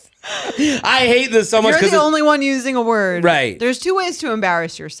off. I hate this so much. You're the only one using a word. Right. There's two ways to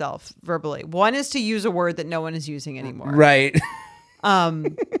embarrass yourself verbally. One is to use a word that no one is using anymore. Right.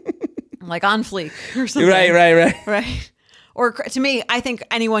 Like on fleek or something. Right. Or to me, I think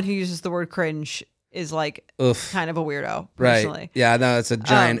anyone who uses the word cringe is like kind of a weirdo, personally. Right. Yeah, no, it's a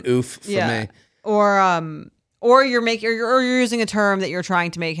giant oof for me. Or you're using a term that you're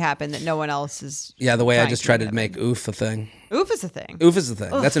trying to make happen that no one else is. Yeah, the way I just tried to make oof a thing. Oof is a thing. Oof is a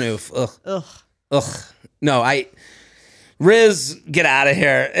thing. Ugh. That's an oof. Ugh. No, Riz, get out of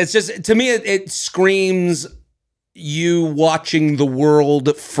here. It's just, to me, it screams you watching the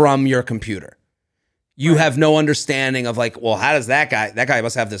world from your computer. You have no understanding of like, well, how does that guy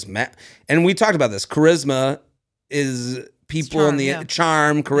must have this, and we talked about this. Charisma is people in the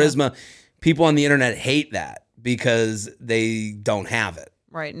charm, charisma. Yeah. People on the internet hate that because they don't have it.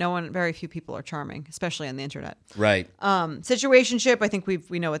 Right. Very few people are charming, especially on the internet. Right. Situationship, I think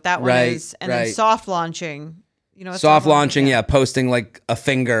we know what that one is. And then soft launching. You know, soft launching, posting like a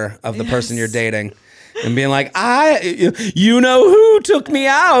finger of the person you're dating and being like, you know who took me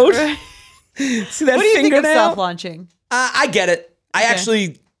out. Right. See that fingernail? What do you think of soft launching? I get it. I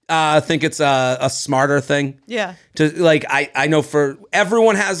actually think it's a smarter thing. Yeah. To like, I know for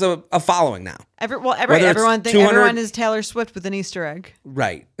everyone has a following now. Everyone is Taylor Swift with an Easter egg.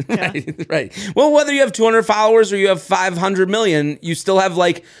 Right. Yeah. Right. Well, whether you have 200 followers or you have 500 million, you still have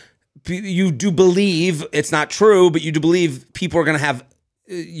like, you do believe, it's not true, but you do believe people are going to have,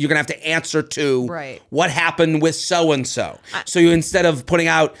 you're going to have to answer to what happened with so-and-so. So you, instead of putting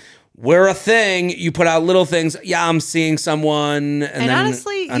out, we're a thing, you put out little things. Yeah, I'm seeing someone, and then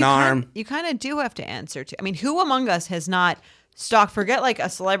honestly, an arm. You kind of do have to answer to. I mean, who among us has not stalked? Forget like a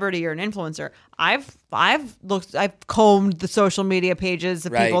celebrity or an influencer. I've combed the social media pages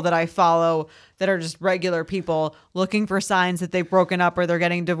of people that I follow that are just regular people looking for signs that they've broken up or they're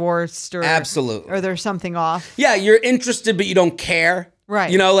getting divorced or or there's something off. Yeah, you're interested, but you don't care.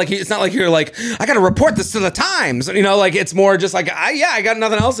 Right. You know, like it's not like you're like, I got to report this to the Times. You know, like it's more just like, I got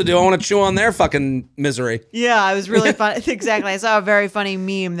nothing else to do. I want to chew on their fucking misery. Yeah, it was really fun. Exactly. I saw a very funny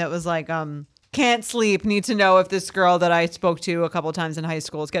meme that was like, can't sleep, need to know if this girl that I spoke to a couple of times in high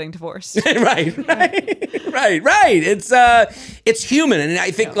school is getting divorced. Right. It's human, and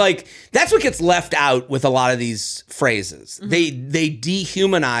I think like that's what gets left out with a lot of these phrases. Mm-hmm. They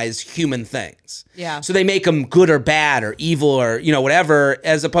dehumanize human things. Yeah. So they make them good or bad or evil or whatever,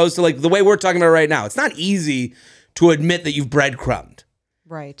 as opposed to like the way we're talking about right now. It's not easy to admit that you've breadcrumbed.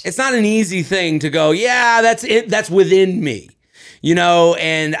 Right. It's not an easy thing to go, yeah, that's it. That's within me.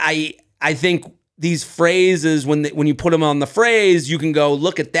 And I think these phrases, when you put them on the phrase, you can go,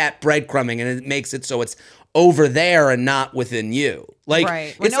 look at that breadcrumbing, and it makes it so it's over there and not within you.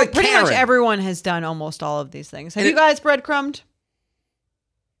 Like, it's like pretty Karen. much everyone has done almost all of these things. Have you guys breadcrumbed?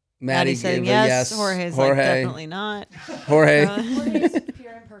 Maddie saying yes. Jorge's like, definitely not. Jorge. Jorge's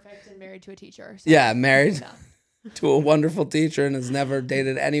pure and perfect and married to a teacher. So. Yeah, married to a wonderful teacher and has never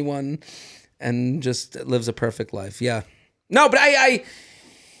dated anyone and just lives a perfect life. Yeah. No, but I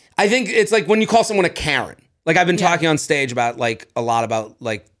think it's like when you call someone a Karen. Like I've been talking on stage about like a lot about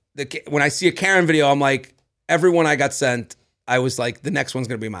like when I see a Karen video, I'm like, everyone I got sent, I was like, the next one's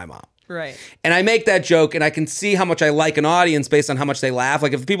going to be my mom. Right. And I make that joke and I can see how much I like an audience based on how much they laugh.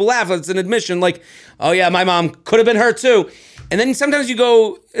 Like if people laugh, it's an admission like, oh yeah, my mom could have been her too. And then sometimes you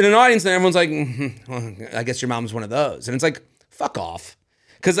go in an audience and everyone's like, well, I guess your mom's one of those. And it's like, fuck off.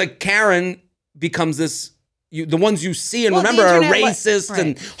 Because like Karen becomes this, the ones you see and remember are racist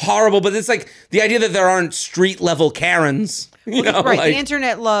and horrible. But it's like the idea that there aren't street level Karens. The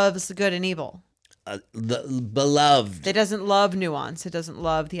internet loves good and evil. the beloved. It doesn't love nuance. It doesn't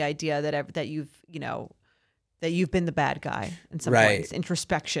love the idea that you've been the bad guy in some ways.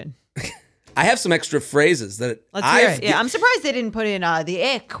 Introspection. I have some extra phrases that Let's hear it. Yeah, I'm surprised they didn't put in the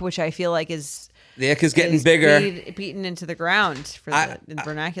ick, which I feel like is the ick is getting bigger, beaten into the ground for in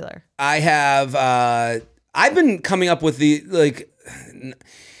vernacular. I have. I've been coming up with the like.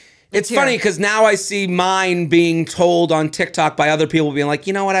 It's funny because now I see mine being told on TikTok by other people being like,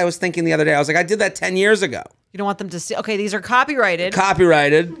 you know what I was thinking the other day? I was like, I did that 10 years ago. You don't want them to see. Okay, these are copyrighted.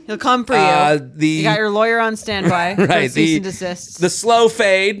 He'll come for you. You got your lawyer on standby. Right. Cease and desist. The slow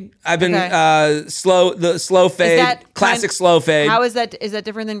fade. I've been the slow fade. Classic slow fade. How is that? Is that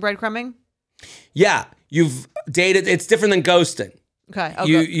different than breadcrumbing? Yeah, you've dated. It's different than ghosting. Okay.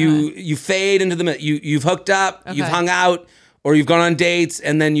 You fade into the middle. You've hooked up. You've hung out. Or you've gone on dates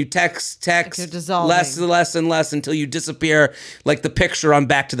and then you text like less and less until you disappear like the picture on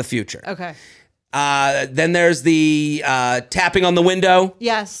Back to the Future. Okay. Then there's the tapping on the window.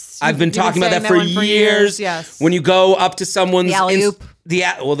 Yes. I've been talking about that for years. Yes. When you go up to someone's... The alley-oop.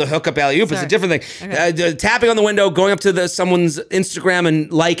 The hookup alley-oop is a different thing. Okay. Tapping on the window, going up to someone's Instagram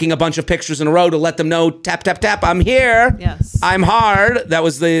and liking a bunch of pictures in a row to let them know, tap, tap, tap, I'm here. Yes. I'm hard. That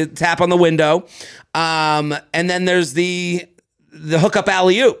was the tap on the window. And then there's the hookup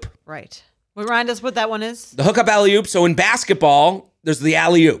alley-oop. Right. Remind us what that one is. The hookup alley-oop. So in basketball, there's the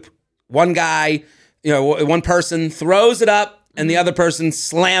alley-oop. One guy, one person throws it up and the other person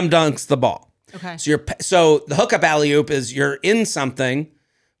slam dunks the ball. Okay. So the hookup alley-oop is you're in something,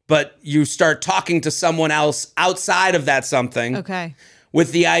 but you start talking to someone else outside of that something. Okay.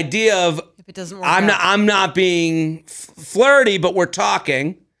 With the idea of, if it doesn't work I'm not being flirty, but we're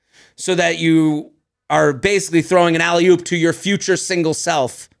talking, so that you are basically throwing an alley-oop to your future single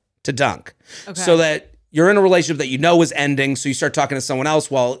self to dunk. Okay. So that you're in a relationship that you know is ending, so you start talking to someone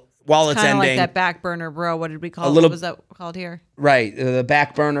else while it's ending. Kind of like that back burner bro. What did we call it? What was that called here? Right. The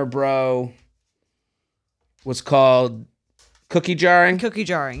back burner bro was called cookie jarring. Cookie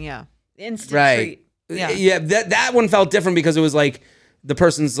jarring, yeah. Instant treat. Yeah, that one felt different because it was like the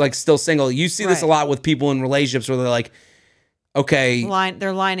person's like still single. You see this a lot with people in relationships where they're like, okay.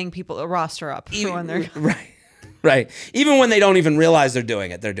 They're lining a roster up for when they're... Right. Even when they don't even realize they're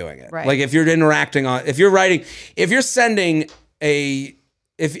doing it, they're doing it. Right. Like if you're sending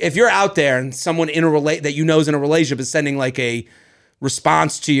if you're out there and someone that you know is in a relationship is sending like a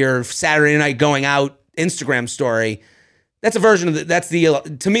response to your Saturday night going out Instagram story, that's a version of to me that's the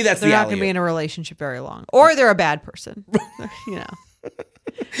alley-oop. They're not going to be in a relationship very long. Or they're a bad person.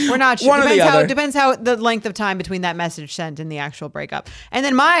 We're not sure. Depends how the length of time between that message sent and the actual breakup. And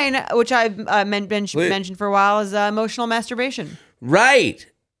then mine, which I've mentioned for a while, is emotional masturbation. Right.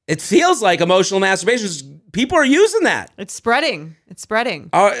 It feels like emotional masturbation. People are using that. It's spreading.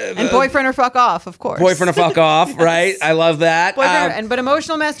 And boyfriend or fuck off, of course. Boyfriend or fuck off, right? I love that. But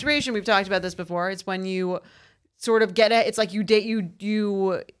emotional masturbation, we've talked about this before. It's when you sort of it's like you date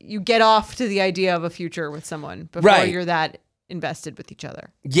you get off to the idea of a future with someone before you're that invested with each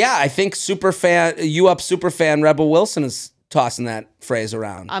other. Yeah, I think superfan Rebel Wilson is tossing that phrase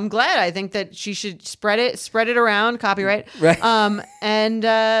around. I'm glad. I think that she should spread it around, copyright. Right. And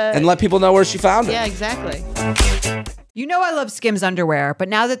let people know where she found it. Yeah, exactly. You know I love Skims underwear, but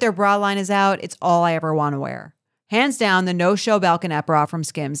now that their bra line is out, it's all I ever want to wear. Hands down, the no-show balconette bra from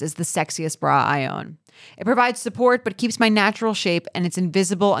Skims is the sexiest bra I own. It provides support but keeps my natural shape, and it's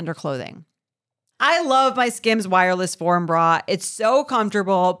invisible under clothing. I love my Skims wireless form bra. It's so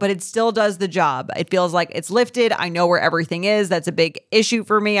comfortable, but it still does the job. It feels like it's lifted. I know where everything is. That's a big issue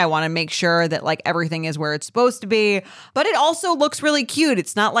for me. I want to make sure that like everything is where it's supposed to be, but it also looks really cute.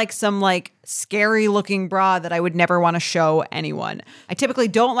 It's not like some like scary looking bra that I would never want to show anyone. I typically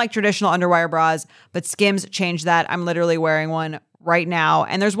don't like traditional underwire bras, but Skims changed that. I'm literally wearing one right now.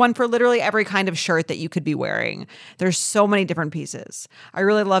 And there's one for literally every kind of shirt that you could be wearing. There's so many different pieces. I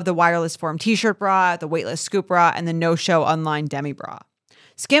really love the wireless form t-shirt bra, the weightless scoop bra, and the no-show unlined demi bra.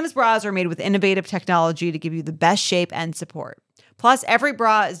 Skims bras are made with innovative technology to give you the best shape and support. Plus, every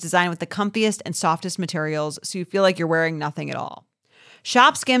bra is designed with the comfiest and softest materials, so you feel like you're wearing nothing at all.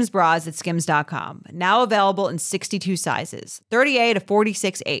 Shop Skims bras at skims.com. Now available in 62 sizes, 30A to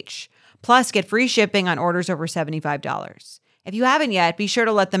 46H. Plus, get free shipping on orders over $75. If you haven't yet, be sure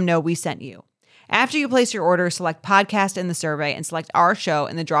to let them know we sent you. After you place your order, select podcast in the survey and select our show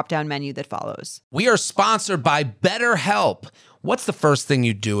in the drop-down menu that follows. We are sponsored by BetterHelp. What's the first thing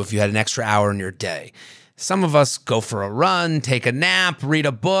you'd do if you had an extra hour in your day? Some of us go for a run, take a nap, read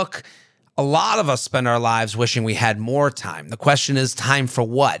a book. A lot of us spend our lives wishing we had more time. The question is, time for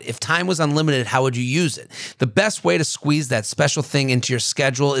what? If time was unlimited, how would you use it? The best way to squeeze that special thing into your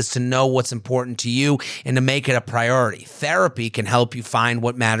schedule is to know what's important to you and to make it a priority. Therapy can help you find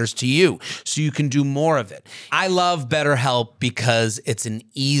what matters to you so you can do more of it. I love BetterHelp because it's an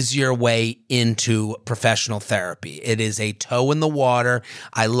easier way into professional therapy. It is a toe in the water.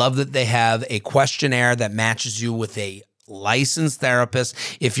 I love that they have a questionnaire that matches you with a licensed therapist.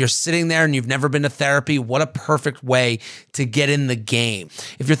 If you're sitting there and you've never been to therapy, what a perfect way to get in the game.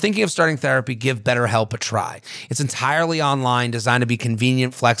 If you're thinking of starting therapy, give BetterHelp a try. It's entirely online, designed to be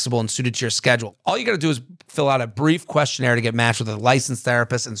convenient, flexible, and suited to your schedule. All you got to do is fill out a brief questionnaire to get matched with a licensed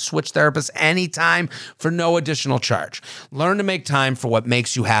therapist and switch therapists anytime for no additional charge. Learn to make time for what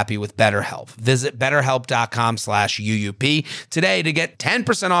makes you happy with BetterHelp. Visit BetterHelp.com/UUP today to get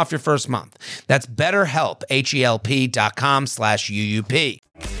 10% off your first month. That's BetterHelp, HELP.com/UUP.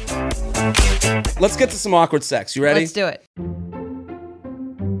 Let's get to some awkward sex. You ready? Let's do it.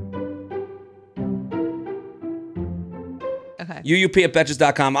 Okay.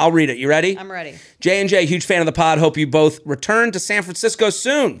 UUP@Betches.com. I'll read it. You ready? I'm ready. J&J, huge fan of the pod. Hope you both return to San Francisco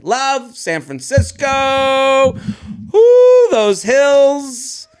soon. Love San Francisco. Woo, those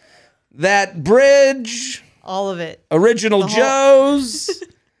hills. That bridge. All of it. Original Joe's.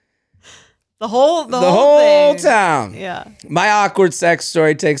 The whole whole thing. town. Yeah. My awkward sex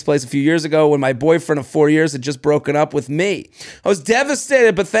story takes place a few years ago when my boyfriend of 4 years had just broken up with me. I was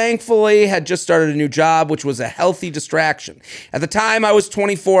devastated, but thankfully had just started a new job, which was a healthy distraction. At the time, I was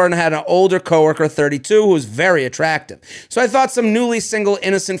 24 and had an older coworker, 32, who was very attractive. So I thought some newly single,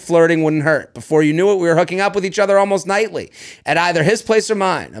 innocent flirting wouldn't hurt. Before you knew it, we were hooking up with each other almost nightly, at either his place or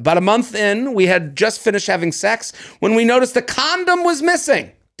mine. About a month in, we had just finished having sex when we noticed the condom was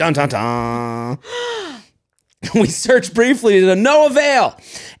missing. Dun, dun, dun. We searched briefly to no avail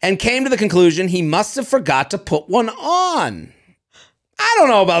and came to the conclusion he must have forgot to put one on. I don't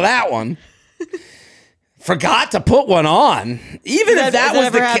know about that one. Forgot to put one on. Even if that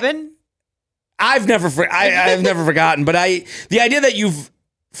was the case. I've never forgotten, but the idea that you've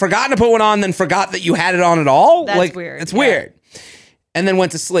forgotten to put one on, then forgot that you had it on at all. That's weird. It's weird. And then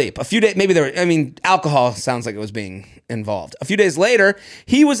went to sleep. A few days, alcohol sounds like it was being involved. A few days later,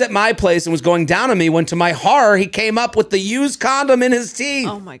 he was at my place and was going down on me when, to my horror, he came up with the used condom in his teeth.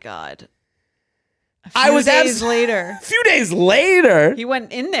 Oh my God. A few days later. He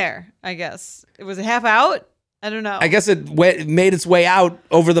went in there, I guess. It was half out? I don't know. I guess it made its way out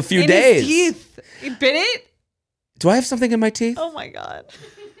over the few days. His teeth. He bit it? Do I have something in my teeth? Oh my God.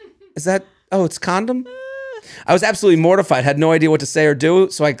 Is that, it's condom? I was absolutely mortified, had no idea what to say or do,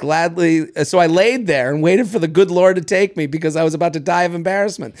 so I laid there and waited for the good Lord to take me because I was about to die of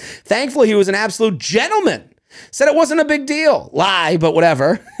embarrassment. Thankfully, he was an absolute gentleman. Said it wasn't a big deal. Lie, but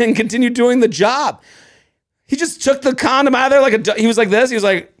whatever, and continued doing the job. He just took the condom out of there he was like this,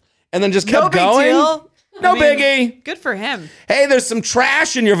 and then just kept going. Deal. No biggie. Good for him. Hey, there's some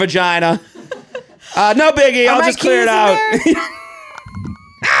trash in your vagina. No biggie, I'll just clear it out.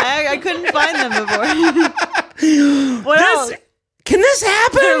 I couldn't find them before. What else? Can this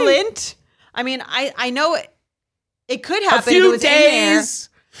happen? They're lint? I mean, I know it could happen. A few days.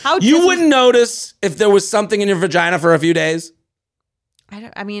 You wouldn't notice if there was something in your vagina for a few days?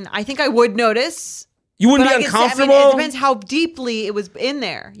 I think I would notice. You wouldn't be uncomfortable? It depends how deeply it was in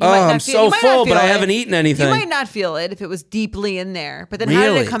there. I'm so full, but I haven't eaten anything. You might not feel it if it was deeply in there. But then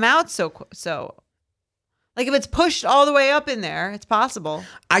how did it come out so? Like if it's pushed all the way up in there, it's possible.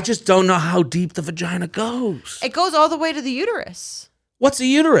 I just don't know how deep the vagina goes. It goes all the way to the uterus. What's a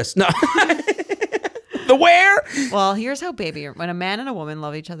uterus? No. The where? Well, here's how when a man and a woman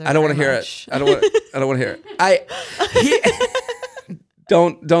love each other. I don't want to hear it. I don't want to hear it.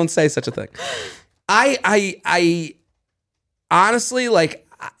 Don't say such a thing. I honestly,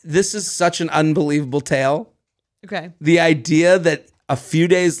 this is such an unbelievable tale. Okay. The idea that a few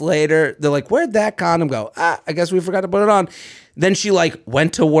days later, they're like, where'd that condom go? I guess we forgot to put it on. Then she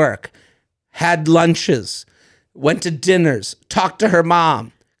went to work, had lunches, went to dinners, talked to her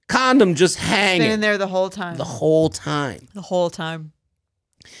mom. Condom just hanging. Been in there the whole time. The whole time.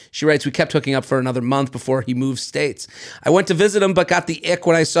 She writes, we kept hooking up for another month before he moved states. I went to visit him, but got the ick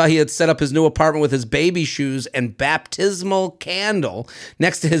when I saw he had set up his new apartment with his baby shoes and baptismal candle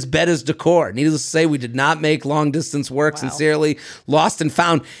next to his bed as decor. Needless to say, we did not make long distance work. Wow. Sincerely, Lost and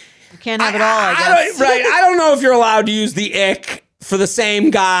Found. You can't have it all, I guess. Right. I don't know if you're allowed to use the ick for the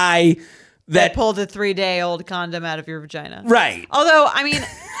same guy that pulled a 3-day-old condom out of your vagina. Right. Although, I mean,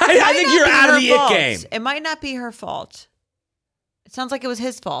 I think you're out of the ick game. It might not be her fault. It sounds like it was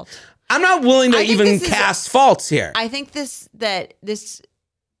his fault. I'm not willing to even cast faults here. I think this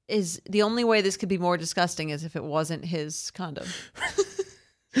is the only way this could be more disgusting is if it wasn't his condom.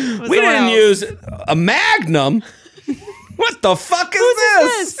 We didn't use a Magnum. What the fuck is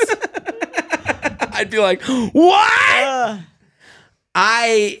this? I'd be like, what?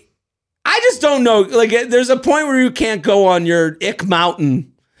 I just don't know. Like, there's a point where you can't go on your ick mountain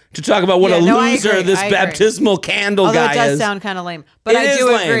to talk about what a loser this baptismal candle guy is. Although it does sown kind of lame. But I do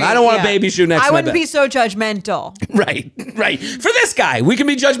lame. agree. I don't want a baby shoe next to my bed. I wouldn't be so judgmental. Right. For this guy. We can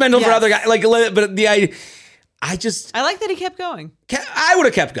be judgmental for other guys. Like, but the idea, I like that he kept going. I would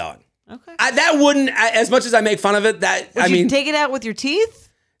have kept going. Okay. That wouldn't, as much as I make fun of it, would you take it out with your teeth?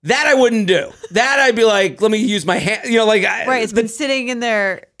 That I wouldn't do. That I'd be like, let me use my hand. You know, like right. It's been sitting in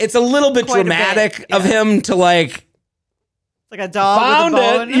there. It's a little bit dramatic of him to like. Like a dog with a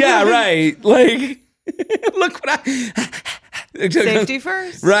bone. Yeah, right. Like, look what Safety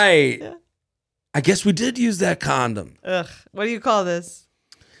first. Right. Yeah. I guess we did use that condom. Ugh. What do you call this?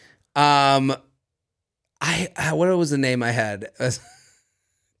 What was the name I had? Do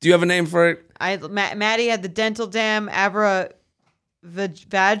you have a name for it? Maddie had the dental dam, Vajkra.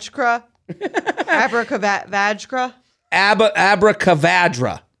 Abracavadra.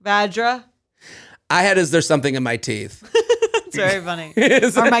 Abracavadra. Vadra. I had Is There Something in My Teeth? It's very funny.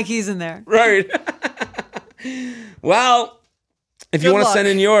 Are my keys in there? Right. Well, if you want to send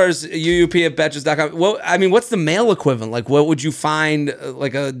in yours, uup@betches.com. Well, I mean, what's the male equivalent? Like, what would you find?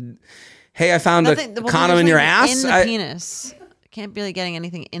 Like hey, I found a condom in your ass? In the penis. Can't really getting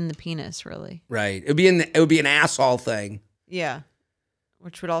anything in the penis, really. Right. It would be an asshole thing. Yeah.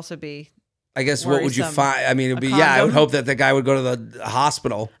 Which would also be I guess what would you find? I mean, it would be, I would hope that the guy would go to the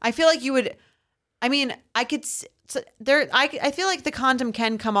hospital. I feel like you would, I mean, I could, I feel like the condom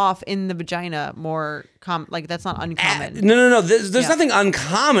can come off in the vagina more, like that's not uncommon. No. There's nothing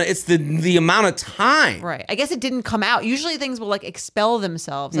uncommon. It's the amount of time. Right. I guess it didn't come out. Usually things will like expel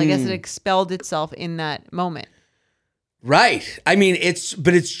themselves. I guess it expelled itself in that moment. Right. I mean, it's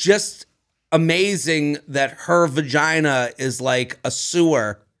just amazing that her vagina is like a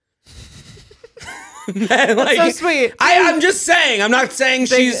sewer. That's so sweet. I'm just saying. I'm not saying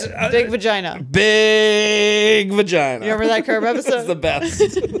she's big vagina. Big vagina. You remember that Curb episode? It's the best.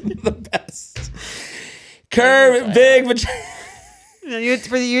 The best. Curb big vagina.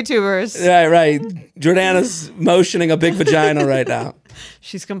 For the YouTubers. Right. Jordana's motioning a big vagina right now.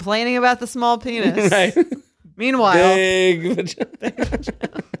 She's complaining about the small penis. Right. Meanwhile, big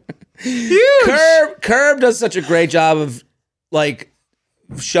vagina. Huge. Curb does such a great job of like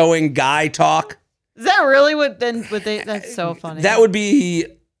showing guy talk. Is that really what they? That's so funny. That would be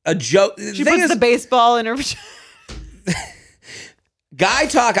a joke. She puts the baseball in her vagina. Guy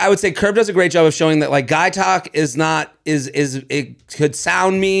talk, I would say Curb does a great job of showing that like guy talk is it could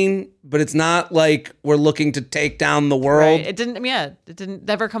sound mean, but it's not like we're looking to take down the world. Right. It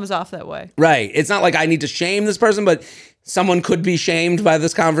never comes off that way. Right. It's not like I need to shame this person, but someone could be shamed by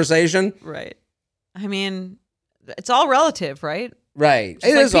this conversation. Right. I mean, it's all relative, right? Right.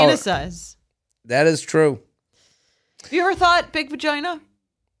 Just like penis size. That is true. Have you ever thought big vagina?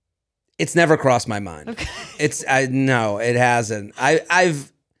 It's never crossed my mind. Okay. No, it hasn't.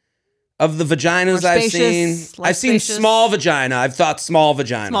 I've of the vaginas I've seen small vagina. I've thought small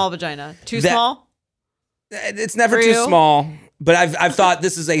vagina. Small vagina. Too small? It's never too small. But I've thought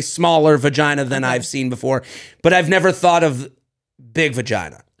this is a smaller vagina than I've seen before. But I've never thought of big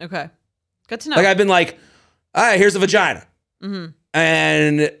vagina. Okay. Good to know. Like I've been like, all right, here's a vagina. Mm-hmm.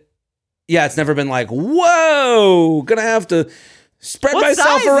 And yeah, it's never been like, whoa, gonna have to spread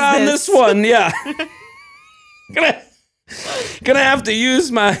myself around this one. Yeah. Gonna have to use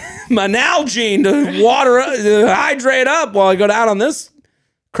my Nalgene to hydrate up while I go down on this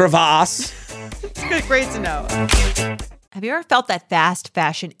crevasse. It's great to know. Have you ever felt that fast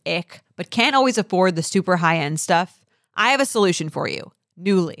fashion ick, but can't always afford the super high-end stuff? I have a solution for you.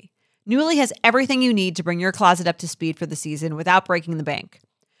 Nuuly. Nuuly has everything you need to bring your closet up to speed for the season without breaking the bank.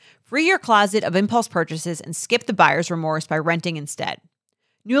 Free your closet of impulse purchases and skip the buyer's remorse by renting instead.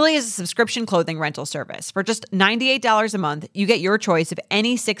 Nuuly is a subscription clothing rental service. For just $98 a month, you get your choice of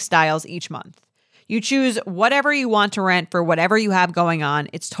any 6 styles each month. You choose whatever you want to rent for whatever you have going on.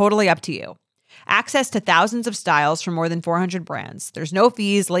 It's totally up to you. Access to thousands of styles from more than 400 brands. There's no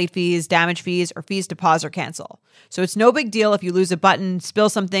fees, late fees, damage fees, or fees to pause or cancel. So it's no big deal if you lose a button, spill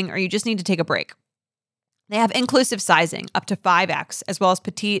something, or you just need to take a break. They have inclusive sizing, up to 5X, as well as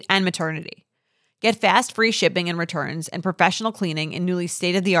petite and maternity. Get fast, free shipping and returns and professional cleaning in Nuuly's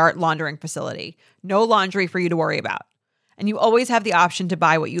state-of-the-art laundering facility. No laundry for you to worry about. And you always have the option to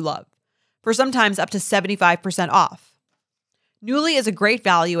buy what you love. For sometimes up to 75% off. Nuuly is a great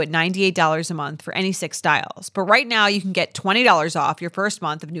value at $98 a month for any 6 styles. But right now, you can get $20 off your first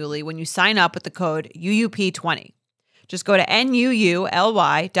month of Nuuly when you sign up with the code UUP20. Just go to NUULY.com,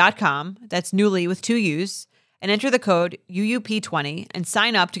 that's Nuuly with 2 U's, and enter the code UUP20 and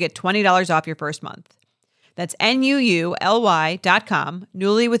sign up to get $20 off your first month. That's NUULY.com,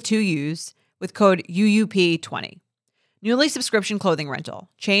 Nuuly with 2 U's, with code UUP20. Nuuly subscription clothing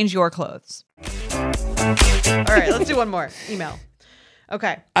rental. Change your clothes. All right, let's do one more. Email.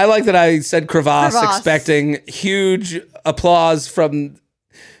 Okay. I like that I said crevasse. Expecting huge applause from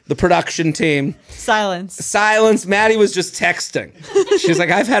the production team. Silence. Maddie was just texting. She's like,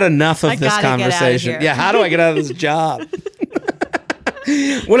 I've had enough of this conversation. Yeah, how do I get out of this job?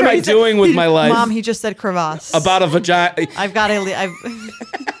 What am I doing with my life? Mom, he just said crevasse. About a vagina. I've got to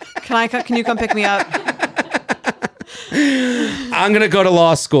Can you come pick me up? I'm going to go to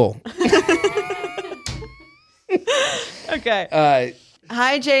law school. Okay.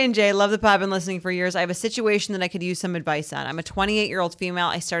 Hi, J&J. Love the pod. Been listening for years. I have a situation that I could use some advice on. I'm a 28-year-old female.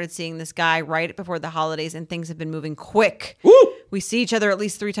 I started seeing this guy right before the holidays, and things have been moving quick. Woo! We see each other at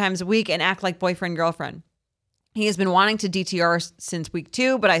least 3 times a week and act like boyfriend-girlfriend. He has been wanting to DTR since week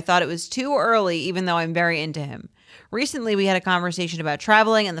 2, but I thought it was too early, even though I'm very into him. Recently, we had a conversation about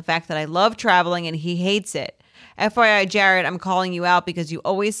traveling and the fact that I love traveling and he hates it. FYI, Jared, I'm calling you out because you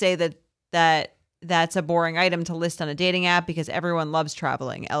always say that's a boring item to list on a dating app because everyone loves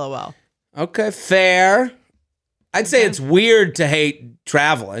traveling. LOL. Okay, fair. I'd say it's weird to hate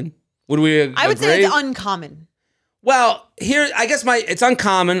traveling. Would we agree? I would say it's uncommon. Well, here, I guess it's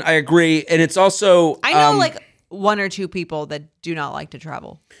uncommon. I agree. And it's also... I know like 1 or 2 people that do not like to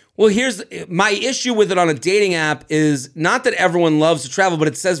travel. Well, here's my issue with it on a dating app is not that everyone loves to travel, but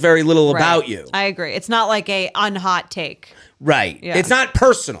it says very little about you. I agree. It's not like a unhot take. Right. Yeah. It's not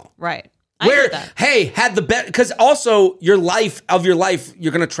personal. Right. Had the best, because also you're going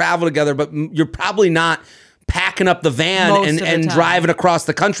to travel together, but you're probably not packing up the van and driving across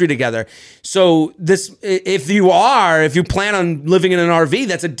the country together. So if you plan on living in an RV,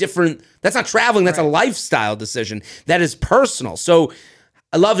 that's not traveling. That's a lifestyle decision. That is personal. So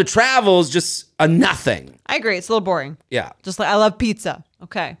I love to travel is just a nothing. I agree. It's a little boring. Yeah. Just like I love pizza.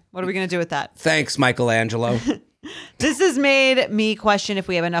 Okay. What are we going to do with that? Thanks, Michelangelo. This has made me question if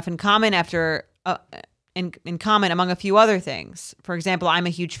we have enough in common in common among a few other things. For example, I'm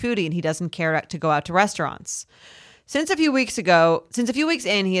a huge foodie and he doesn't care to go out to restaurants. Since a few weeks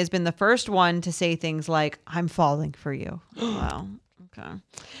in, he has been the first one to say things like, I'm falling for you. Wow. Okay.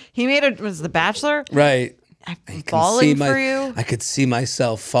 He was The Bachelor? Right. I'm falling for you? I could see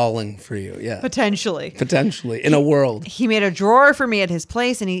myself falling for you, yeah. Potentially, in a world. He made a drawer for me at his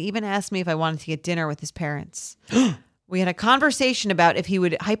place, and he even asked me if I wanted to get dinner with his parents. We had a conversation about if he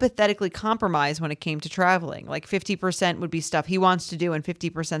would hypothetically compromise when it came to traveling. Like 50% would be stuff he wants to do and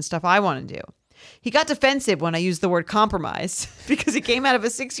 50% stuff I want to do. He got defensive when I used the word compromise because he came out of a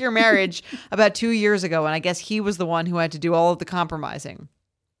 6-year marriage about 2 years ago, and I guess he was the one who had to do all of the compromising.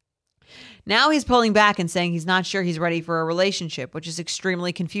 Now he's pulling back and saying he's not sure he's ready for a relationship, which is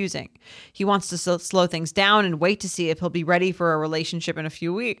extremely confusing. He wants to slow things down and wait to see if he'll be ready for a relationship in a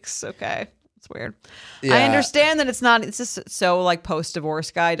few weeks. Okay. It's weird. Yeah. I understand that it's just so like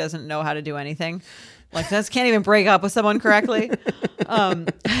post-divorce guy doesn't know how to do anything. Like can't even break up with someone correctly. I'll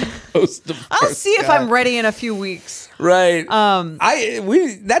see if I'm ready in a few weeks. Right.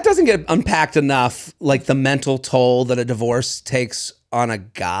 That doesn't get unpacked enough, like the mental toll that a divorce takes on a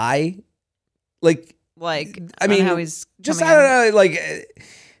guy. I mean, how he's just, I don't know, like,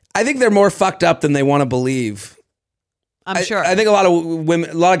 I think they're more fucked up than they want to believe. I'm sure. I think a lot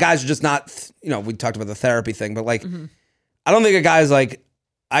of guys are just not, we talked about the therapy thing, but like, I don't think a guy's like,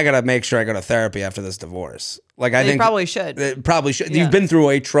 I got to make sure I go to therapy after this divorce. Like, I think probably should. They probably should. Yeah. You've been through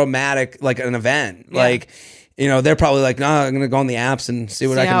a traumatic, like an event. Yeah. Like, they're probably like, no, I'm going to go on the apps and see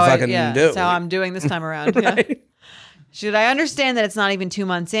what I can fucking do. That's how I'm doing this time around. Right. Yeah. Should I understand that it's not even 2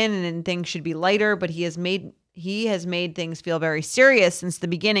 months in and things should be lighter, but he has made things feel very serious since the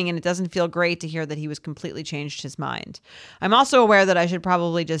beginning, and it doesn't feel great to hear that he was completely changed his mind. I'm also aware that I should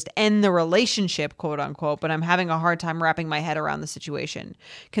probably just end the relationship, quote unquote, but I'm having a hard time wrapping my head around the situation.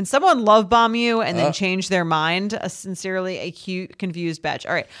 Can someone love bomb you and then change their mind? Sincerely, a cute, confused bitch.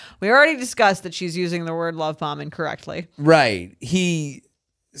 All right. We already discussed that she's using the word love bomb incorrectly. Right. He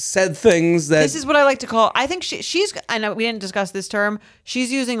said things that... This is what I like to call... I think she's... I know we didn't discuss this term.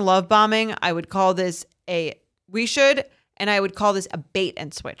 She's using love bombing. I would call this and I would call this a bait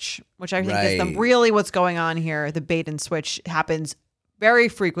and switch, which I think is really what's going on here. The bait and switch happens very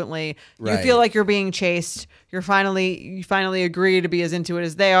frequently. You feel like you're being chased. You finally agree to be as into it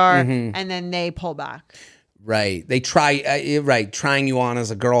as they are, and then they pull back. Right. They trying you on as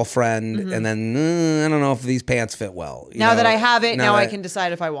a girlfriend, and then I don't know if these pants fit well. Now that I have it, now I can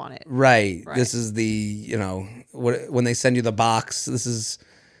decide if I want it. Right. This is the, when they send you the box, this is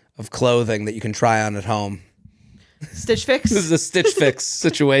of clothing that you can try on at home. Stitch Fix? This is a Stitch Fix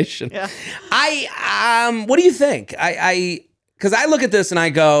situation. Yeah. What do you think? Because I look at this and I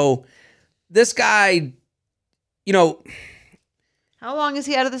go, this guy, How long is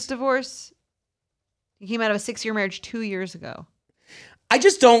he out of this divorce? He came out of a 6-year marriage 2 years ago. I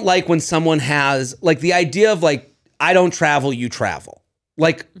just don't like when someone has like the idea of like, I don't travel, you travel.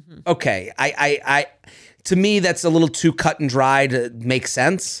 Like, okay, I to me, that's a little too cut and dry to make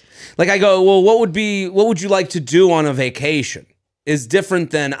sense. Like I go, well, what would you like to do on a vacation is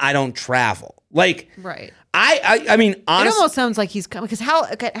different than I don't travel. Like, right. I mean, honestly. It almost sounds like he's coming, because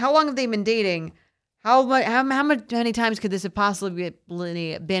how long have they been dating? How many times could this have possibly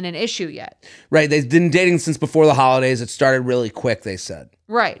been an issue yet? Right. They've been dating since before the holidays. It started really quick, they said.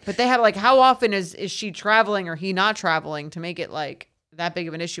 Right. But they have like, how often is she traveling or he not traveling to make it like that big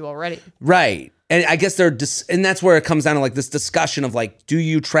of an issue already? Right. And I guess and that's where it comes down to like this discussion of like, do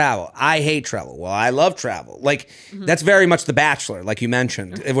you travel? I hate travel. Well, I love travel. Like that's very much The Bachelor, like you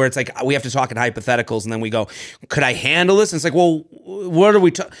mentioned, where it's like we have to talk in hypotheticals and then we go, could I handle this? And it's like, well, what are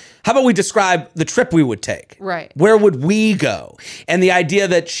we? How about we describe the trip we would take? Right. Where would we go? And the idea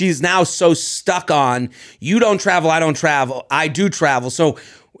that she's now so stuck on, you don't travel, I don't travel, I do travel. So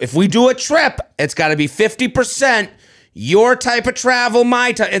if we do a trip, it's got to be 50%. Your type of travel,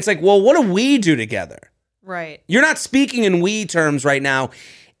 my type. It's like, well, what do we do together? Right. You're not speaking in we terms right now.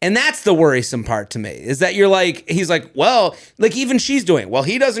 And that's the worrisome part to me, is that you're like, he's like, well, like even she's doing it. Well,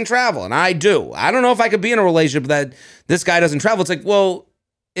 he doesn't travel and I do. I don't know if I could be in a relationship that this guy doesn't travel. It's like, well,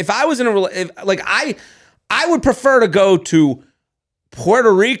 if I was in a relationship, like I would prefer to go to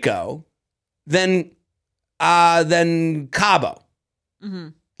Puerto Rico than Cabo.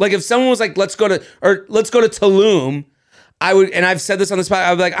 Like if someone was like, let's go to Tulum, I would, and I've said this on this podcast,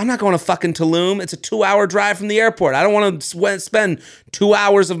 I'd be like, I'm not going to fucking Tulum. It's a 2-hour drive from the airport. I don't want to spend 2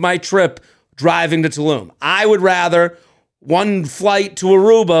 hours of my trip driving to Tulum. I would rather one flight to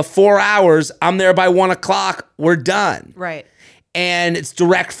Aruba, 4 hours. I'm there by 1 o'clock. We're done. Right. And it's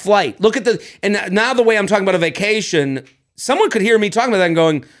direct flight. Look at and now the way I'm talking about a vacation, someone could hear me talking about that and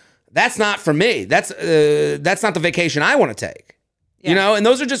going, that's not for me. That's not the vacation I want to take. Yeah. And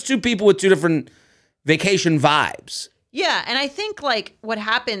those are just two people with two different vacation vibes. Yeah, and I think like what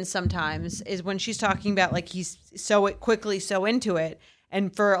happens sometimes is when she's talking about like he's so into it,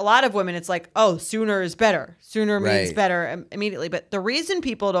 and for a lot of women it's like, oh, sooner is better. Sooner means better immediately. But the reason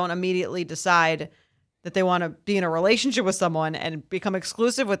people don't immediately decide that they want to be in a relationship with someone and become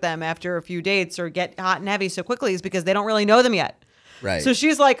exclusive with them after a few dates or get hot and heavy so quickly is because they don't really know them yet. Right. So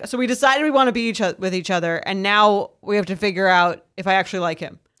she's like, so we decided we want to be with each other, and now we have to figure out if I actually like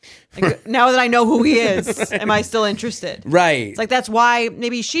him. Like, now that I know who he is, am I still interested? Right. It's like that's why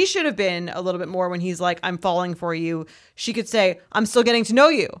maybe she should have been a little bit more when he's like, I'm falling for you. She could say, I'm still getting to know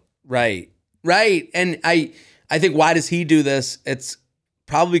you. Right. Right. And I think why does he do this? It's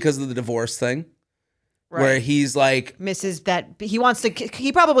probably because of the divorce thing. Right. Where he's like misses that he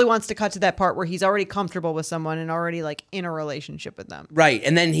probably wants to cut to that part where he's already comfortable with someone and already like in a relationship with them. Right.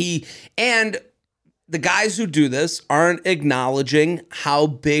 And then the guys who do this aren't acknowledging how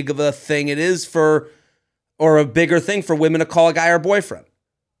big of a thing it is or a bigger thing for women to call a guy her boyfriend.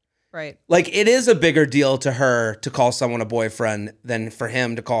 Right. Like it is a bigger deal to her to call someone a boyfriend than for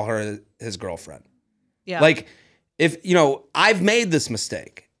him to call her his girlfriend. Yeah. Like if, I've made this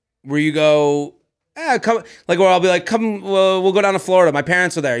mistake where you go, come, like, or I'll be like, come, we'll go down to Florida. My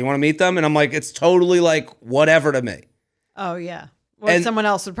parents are there. You want to meet them? And I'm like, it's totally like whatever to me. Oh yeah. Well, and someone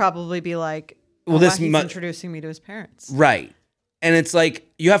else would probably be like, well, he's introducing me to his parents. Right. And it's like,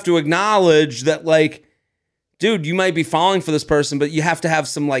 you have to acknowledge that like, dude, you might be falling for this person, but you have to have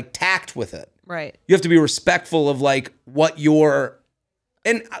some like tact with it. Right. You have to be respectful of like what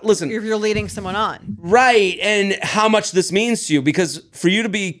and listen. If you're leading someone on. Right. And how much this means to you, because for you to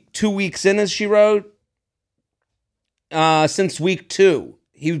be 2 weeks in, as she wrote, since week 2,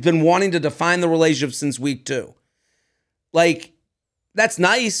 he's been wanting to define the relationship since week 2. Like, that's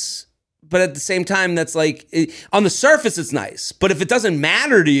nice. But at the same time, that's like, on the surface, it's nice. But if it doesn't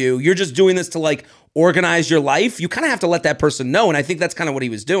matter to you, you're just doing this to like organize your life, you kind of have to let that person know. And I think that's kind of what he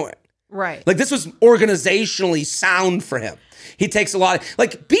was doing. Right. Like this was organizationally sound for him. He takes a lot of,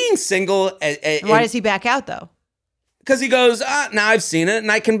 like being single. Why does he back out though? Because he goes, now I've seen it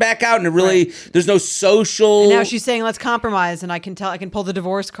and I can back out. And it really, there's no social. And now she's saying, let's compromise. And I can pull the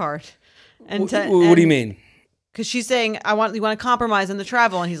divorce card. What do you mean? because she's saying, you want to compromise in the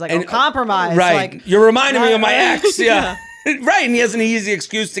travel. And he's like, compromise. Right. Like, you're reminding me of my ex. Yeah. Right. And he has an easy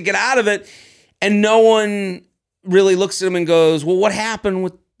excuse to get out of it. And no one really looks at him and goes, well, what happened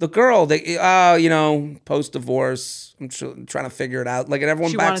with the girl? They, post-divorce, I'm trying to figure it out. Like, and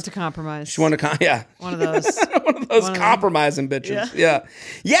everyone wanted to compromise. She wanted to, yeah. One of those. One of those compromising bitches. Yeah.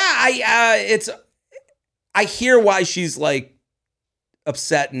 I hear why she's like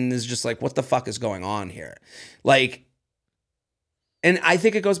upset and is just like, what the fuck is going on here? Like, and I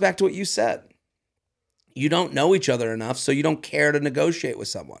think it goes back to what you said. You don't know each other enough, so you don't care to negotiate with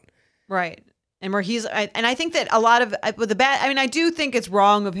someone. Right. And where I think that a lot of I do think it's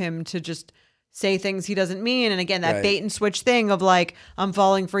wrong of him to just say things he doesn't mean. And again, that bait and switch thing of like, I'm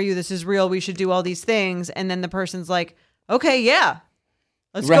falling for you. This is real. We should do all these things. And then the person's like, okay, yeah,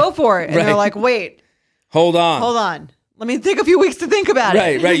 let's go for it. And they're like, wait, hold on. Let me take a few weeks to think about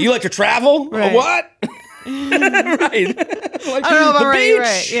it. Right. You like to travel? Right. What? Right. I don't know if I'm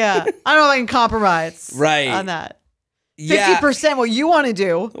right. Yeah. I don't know if I can compromise on that. 50% what you want to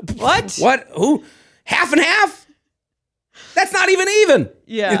do. What? What? Who? Half and half? That's not even.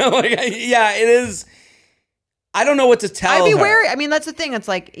 Yeah. You know, it is. I don't know what to tell I'd be her. wary. I mean, that's the thing. It's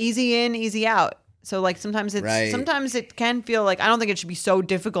like easy in, easy out. So like sometimes it can feel like, I don't think it should be so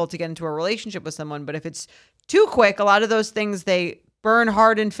difficult to get into a relationship with someone, but if it's too quick, a lot of those things, they burn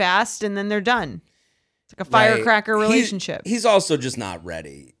hard and fast and then they're done. It's like a firecracker relationship. He's also just not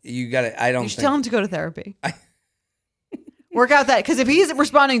ready. You should tell him to go to therapy. Work out that, because if he's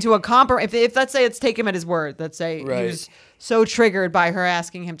responding to a compromise, if let's say it's take him at his word, let's say he was so triggered by her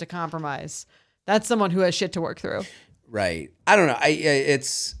asking him to compromise, that's someone who has shit to work through. Right. I don't know.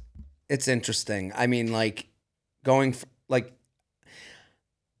 It's interesting. I mean, like I've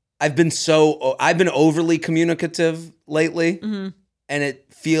been overly communicative lately, and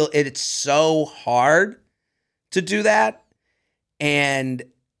it's so hard to do that,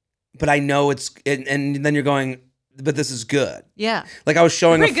 but I know and then you're going, but this is good. Yeah. Like I was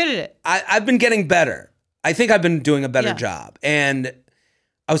showing. You're pretty good at it. I've been getting better. I think I've been doing a better job. And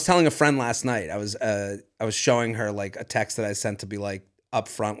I was telling a friend last night, I was showing her like a text that I sent to be like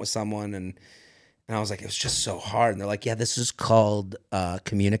upfront with someone, and I was like, it was just so hard. And they're like, yeah, this is called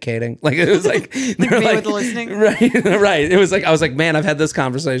communicating. Like it was like they're like with the listening. Right. It was like I was like, man, I've had this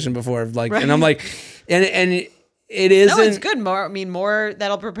conversation before. Like, and I'm like, and it isn't. No, it's good. More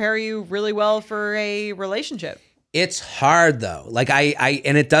that'll prepare you really well for a relationship. It's hard though. Like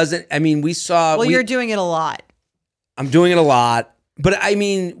and it doesn't, I mean, you're doing it a lot. I'm doing it a lot, but I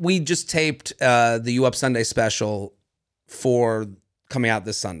mean, we just taped the You Up Sunday special for coming out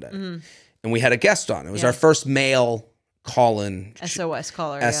this Sunday, and we had a guest on. It was our first male call-in. SOS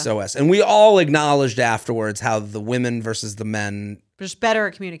caller. SOS. And we all acknowledged afterwards how the women versus the men. Just better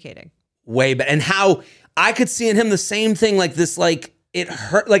at communicating. Way better. And how I could see in him the same thing, like this, like it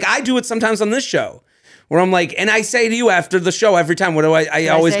hurt. Like I do it sometimes on this show. Where I'm like, and I say to you after the show every time, what do I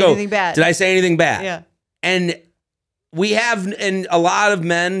always go, did I say anything bad? Yeah. And and a lot of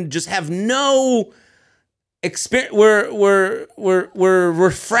men just have no experience. We're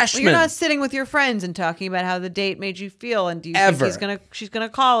freshmen. Well, you're not sitting with your friends and talking about how the date made you feel, and do you think she's gonna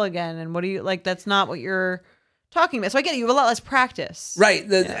call again? And what do you like? That's not what you're talking about. So I get it. You have a lot less practice. Right.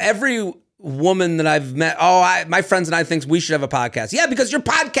 Every woman that I've met, my friends and I think we should have a podcast. Yeah, because you're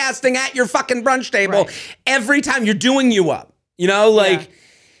podcasting at your fucking brunch table every time you're doing You Up. You know, like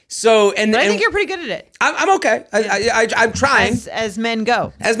so. And I think you're pretty good at it. I'm okay. I'm trying as men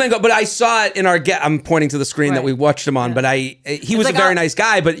go. But I saw it in our get. I'm pointing to the screen that we watched him on. But he was like, a very nice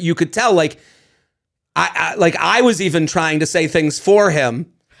guy. But you could tell, like, I was even trying to say things for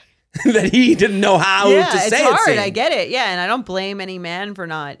him that he didn't know how to say. It's hard. I get it. Yeah, and I don't blame any man for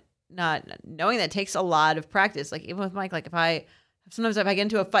not knowing. That takes a lot of practice. Like even with Mike, like if I get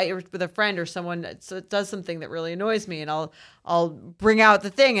into a fight with a friend or someone that does something that really annoys me, and I'll bring out the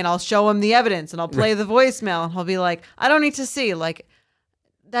thing and I'll show him the evidence and I'll play the voicemail and he'll be like, I don't need to see, like,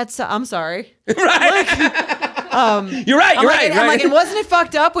 I'm sorry. Right. Like, you're right. I'm like, and wasn't it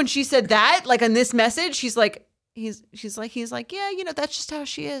fucked up when she said that? Like on this message, he's like, yeah, you know, that's just how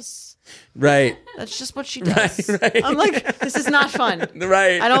she is. Right. That's just what she does. Right. I'm like, this is not fun.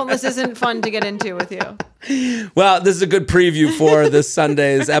 Right. This isn't fun to get into with you. Well, this is a good preview for this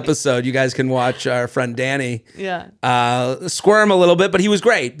Sunday's episode. You guys can watch our friend Danny squirm a little bit, but he was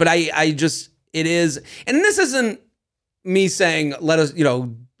great. But it is, and this isn't me saying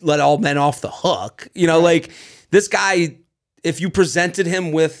let all men off the hook. You know, like this guy, if you presented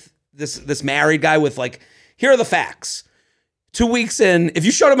him with this married guy with like, here are the facts. 2 weeks in, if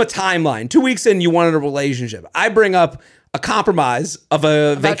you showed him a timeline, 2 weeks in, you wanted a relationship. I bring up a compromise of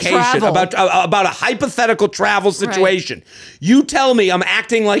a vacation, about a hypothetical travel situation. Right. You tell me I'm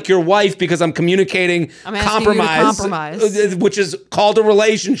acting like your wife because I'm communicating compromise, which is called a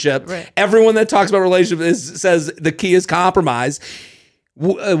relationship. Right. Everyone that talks about relationships says the key is compromise.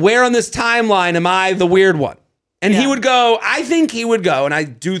 Where on this timeline am I the weird one? And he would go, I think he would go, and I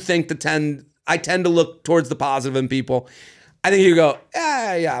do think I tend to look towards the positive in people. I think he'd go,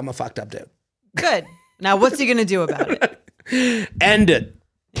 yeah, I'm a fucked up dude. Good. Now, what's he going to do about it? End it.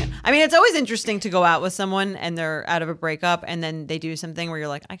 Yeah. I mean, it's always interesting to go out with someone and they're out of a breakup and then they do something where you're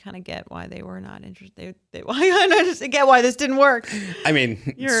like, I kind of get why they were not interested. I just get why this didn't work. I mean,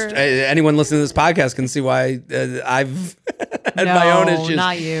 anyone listening to this podcast can see why I've had my own issues. No,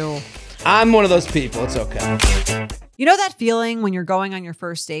 not you. I'm one of those people. It's okay. You know that feeling when you're going on your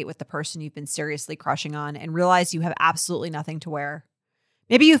first date with the person you've been seriously crushing on and realize you have absolutely nothing to wear?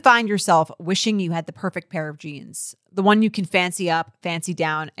 Maybe you find yourself wishing you had the perfect pair of jeans, the one you can fancy up, fancy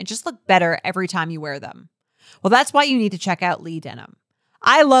down, and just look better every time you wear them. Well, that's why you need to check out Lee Denim.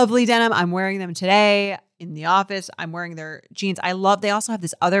 I love Lee Denim. I'm wearing them today in the office. I'm wearing their jeans. They also have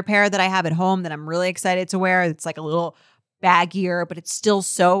this other pair that I have at home that I'm really excited to wear. It's like a little baggier, but it's still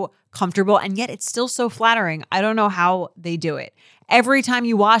so comfortable and yet it's still so flattering. I don't know how they do it. Every time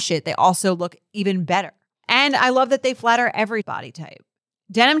you wash it, they also look even better. And I love that they flatter every body type.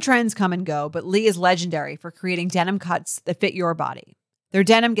 Denim trends come and go, but Lee is legendary for creating denim cuts that fit your body. Their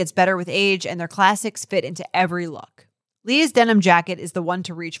denim gets better with age, and their classics fit into every look. Lee's denim jacket is the one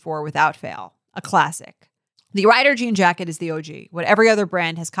to reach for without fail, a classic. The Rider jean jacket is the OG, what every other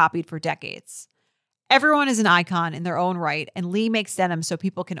brand has copied for decades. Everyone is an icon in their own right, and Lee makes denim so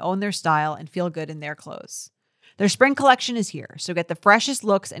people can own their style and feel good in their clothes. Their spring collection is here, so get the freshest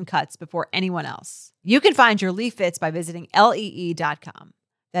looks and cuts before anyone else. You can find your Lee fits by visiting lee.com.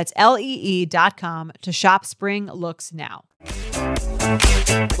 That's lee.com to shop spring looks now.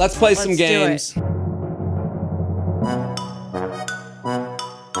 Let's play some games.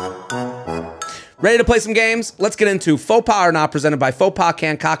 Ready to play some games? Let's get into Faux Pas or Not, presented by Faux Pas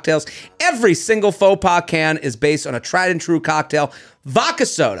Can Cocktails. Every single Faux Pas can is based on a tried and true cocktail. Vodka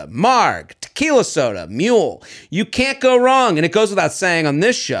soda, marg, tequila soda, mule. You can't go wrong. And it goes without saying on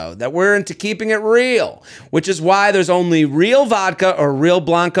this show that we're into keeping it real, which is why there's only real vodka or real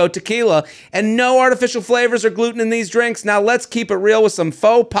Blanco tequila and no artificial flavors or gluten in these drinks. Now let's keep it real with some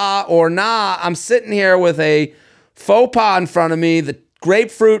Faux Pas or Not. I'm sitting here with a Faux Pas in front of me, the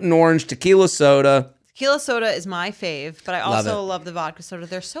grapefruit and orange tequila soda. Tequila soda is my fave, but I also love the vodka soda.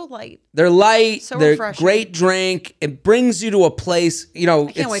 They're so light. They're light. So they're refreshing. Great drink. It brings you to a place, I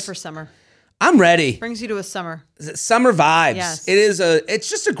can't wait for summer. I'm ready. Brings you to a summer. Summer vibes. Yes. It's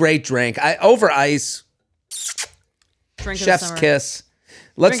just a great drink. Over ice. Drink Chef's of the summer. Kiss.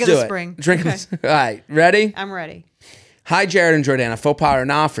 Let's Drink do of the it. spring. Drink Okay. of the, all right, ready? I'm ready. Hi, Jared and Jordana. Faux pas or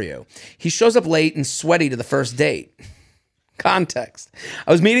not for you. He shows up late and sweaty to the first date. Context.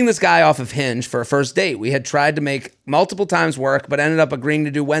 I was meeting this guy off of Hinge for a first date. We had tried to make multiple times work, but ended up agreeing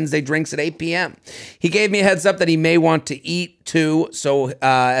to do Wednesday drinks at 8 p.m. He gave me a heads up that he may want to eat too, so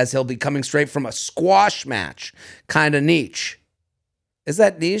as he'll be coming straight from a squash match. Kind of niche. Is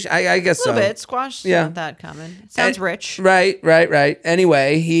that niche? I guess so. A little bit. Squash is not that common. It sounds rich. Right.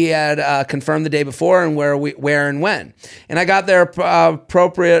 Anyway, he had confirmed the day before and where and when. And I got there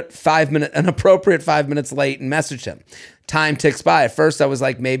appropriate 5 minutes late and messaged him. Time ticks by. At first, I was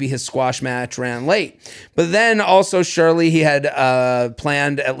like, maybe his squash match ran late. But then also, surely he had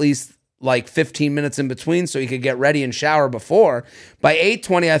planned at least like 15 minutes in between so he could get ready and shower before. By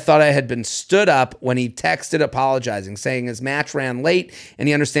 8:20, I thought I had been stood up when he texted apologizing, saying his match ran late and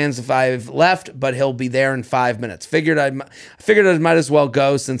he understands if I've left, but he'll be there in 5 minutes. Figured I might as well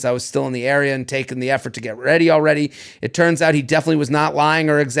go since I was still in the area and taking the effort to get ready already. It turns out he definitely was not lying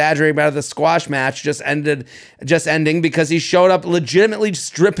or exaggerating about the squash match just ending because he showed up legitimately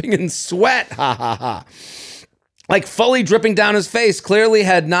just dripping in sweat. Ha ha ha. Like fully dripping down his face, clearly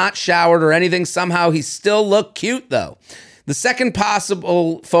had not showered or anything. Somehow he still looked cute though. The second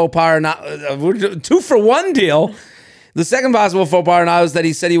possible faux pas or not, 2-for-1 deal. The second possible faux pas or not was that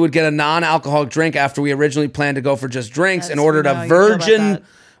he said he would get a non-alcoholic drink after we originally planned to go for just drinks and ordered a virgin.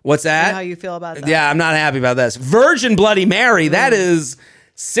 What's that? How you feel about that? Yeah, I'm not happy about this. Virgin Bloody Mary. That is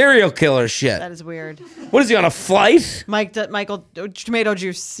serial killer shit. That is weird. What is he on a flight? Michael, tomato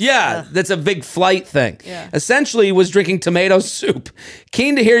juice. Yeah, that's a big flight thing. Yeah. Essentially, he was drinking tomato soup.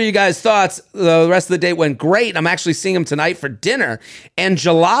 Keen to hear you guys' thoughts. The rest of the date went great. I'm actually seeing him tonight for dinner and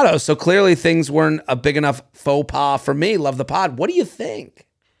gelato. So clearly things weren't a big enough faux pas for me. Love the pod. What do you think?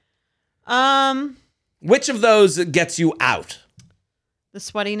 Um, Which of those gets you out? The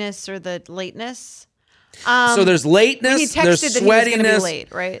sweatiness or the lateness? So there's lateness, he texted there's that he was sweatiness. going to be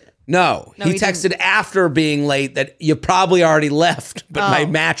late, right? No, he texted after being late that you probably already left, but my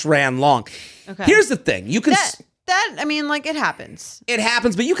match ran long. Okay. Here's the thing. You can... I mean, like, it happens. It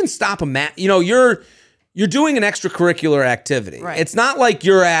happens, but you can stop a match. You know, you're doing an extracurricular activity. Right. It's not like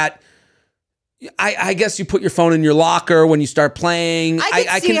you're at... I guess you put your phone in your locker when you start playing.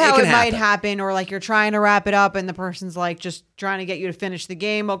 I can see how it might happen, or like you're trying to wrap it up and the person's like just trying to get you to finish the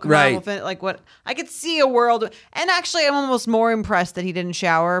game. Oh, come on, we'll finish. Like what? I could see a world, and actually, I'm almost more impressed that he didn't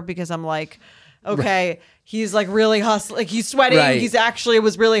shower because I'm like, okay, he's like really hustling, like he's sweating. Right. He's actually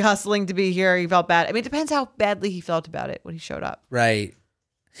was really hustling to be here. He felt bad. I mean, it depends how badly he felt about it when he showed up. Right.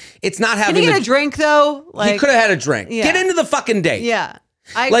 It's not having. Can he get a drink though? Like, he could have had a drink. Yeah. Get into the fucking date. Yeah.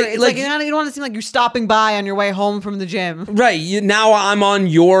 I agree. It's like you don't want to seem like you're stopping by on your way home from the gym. Right. Now I'm on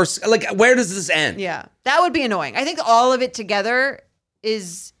your... Like, where does this end? Yeah. That would be annoying. I think all of it together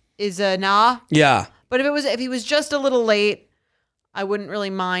is a nah. Yeah. But if he was just a little late, I wouldn't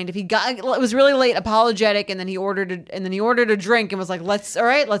really mind. If it was really late, apologetic, and then he ordered a drink and was like,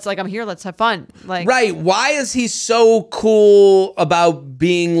 I'm here, let's have fun. Like, right. Why is he so cool about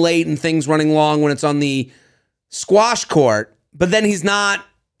being late and things running long when it's on the squash court? But then he's not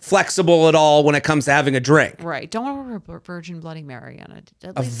flexible at all when it comes to having a drink. Right. Don't order a Virgin Bloody Mary on it.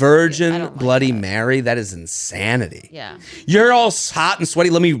 A Virgin Bloody Mary? That is insanity. Yeah. You're all hot and sweaty.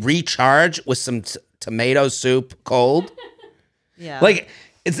 Let me recharge with some tomato soup cold. Yeah. Like,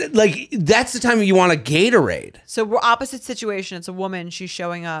 it's like that's the time you want a Gatorade. So we're opposite situation. It's a woman. She's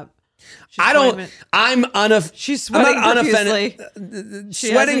showing up. She's sweating profusely.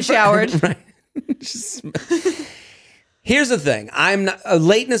 She hasn't showered. Right. Here's the thing.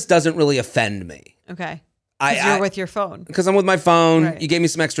 Lateness doesn't really offend me. Okay. Because you're with your phone. Because I'm with my phone. Right. You gave me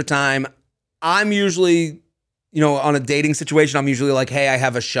some extra time. I'm usually, on a dating situation, I'm usually like, hey, I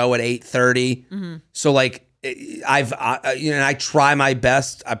have a show at 8:30. Mm-hmm. So like, I try my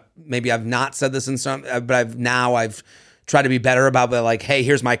best. Maybe I've not said this in some, but I've tried to be better about it. Like, hey,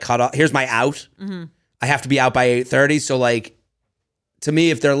 here's my cutoff. Here's my out. Mm-hmm. I have to be out by 8:30. So like, to me,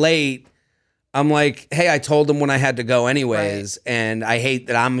 if they're late, I'm like, hey, I told them when I had to go anyways, and I hate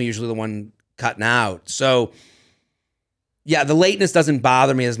that I'm usually the one cutting out. So, yeah, the lateness doesn't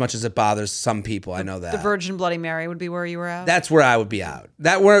bother me as much as it bothers some people. I know that. The Virgin Bloody Mary would be where you were out? That's where I would be out.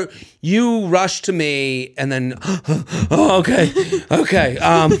 That where you rush to me and then, okay.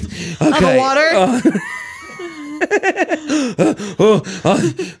 On the water?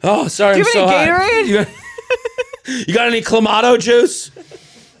 Sorry, I'm so hot. Gatorade? You got any Clamato juice?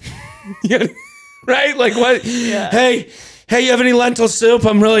 Right? Like what? Yeah. Hey, you have any lentil soup?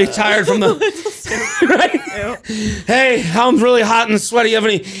 I'm really tired from the lentil soup. Right? Hey, I'm really hot and sweaty.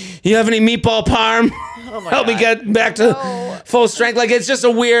 You have any meatball parm? Oh Help me get back to full strength. Like it's just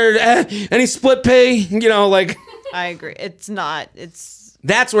a weird any split pea, like I agree.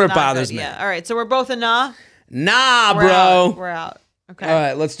 That's where it bothers me. Yeah. All right. So we're both a nah? Nah, bro. We're out. Okay. All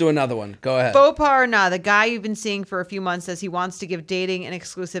right, let's do another one. Go ahead. Faux pas or nah, the guy you've been seeing for a few months says he wants to give dating and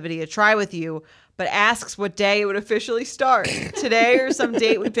exclusivity a try with you, but asks what day it would officially start. Today or some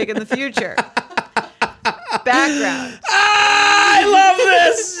date we pick in the future. Background. I love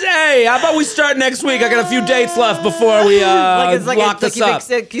this. Hey, how about we start next week? I got a few dates left before we lock this up.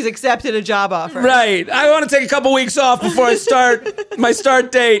 He's accepted a job offer. Right. I want to take a couple weeks off before I start my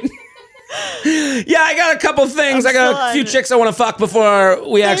start date. Yeah, I got a couple things. I got a few chicks I want to fuck before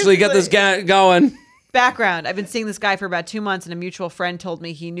we actually get this going. Background. I've been seeing this guy for about 2 months, and a mutual friend told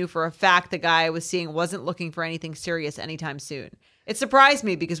me he knew for a fact the guy I was seeing wasn't looking for anything serious anytime soon. It surprised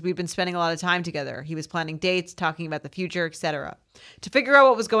me because we'd been spending a lot of time together. He was planning dates, talking about the future, etc. To figure out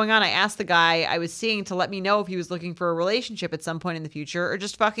what was going on, I asked the guy I was seeing to let me know if he was looking for a relationship at some point in the future or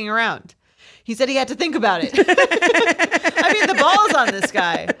just fucking around. He said he had to think about it. I mean, the balls on this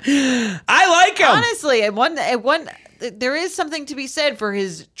guy. I like him. Honestly, there is something to be said for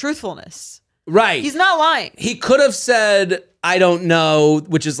his truthfulness. Right. He's not lying. He could have said, I don't know,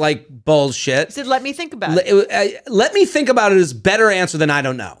 which is like bullshit. He said, let me think about it. Let me think about it is better answer than I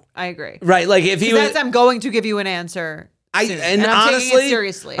don't know. I agree. Right. Like if he was, I'm going to give you an answer. And I'm honestly, taking it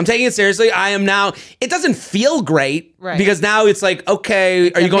seriously. I'm taking it seriously. I am now. It doesn't feel great, right? Because now it's like,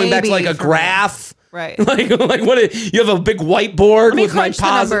 okay, are you going back to like a graph? Right. like what? You have a big whiteboard with my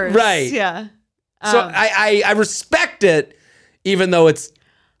positive, right? Yeah. So I respect it, even though it's.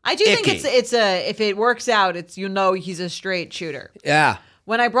 I do think it's if it works out, he's a straight shooter. Yeah.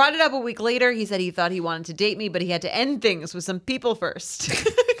 When I brought it up a week later, he said he thought he wanted to date me, but he had to end things with some people first.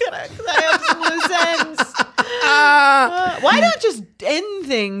 I have some loose ends. Why not just end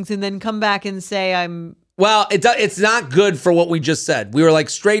things and then come back and say I'm Well, it's not good for what we just said. We were like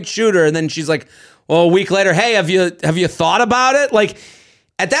straight shooter, and then she's like, well, a week later, hey, have you thought about it? Like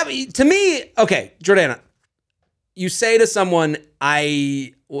at that, to me, okay, Jordana, you say to someone, are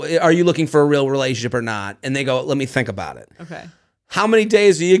you looking for a real relationship or not? And they go, let me think about it. Okay. How many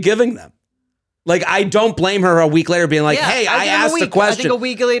days are you giving them? Like, I don't blame her a week later being like, hey, I asked a question. I think a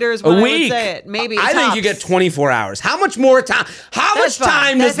week later is when I would say it. Maybe I think you get 24 hours. How much more time? How much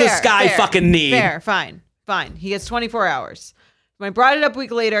time does this guy fucking need? Fair, fine. He gets 24 hours. When I brought it up a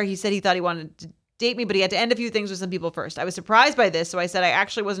week later, he said he thought he wanted to date me, but he had to end a few things with some people first. I was surprised by this, so I said I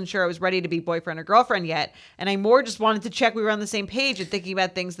actually wasn't sure I was ready to be boyfriend or girlfriend yet, and I more just wanted to check we were on the same page and thinking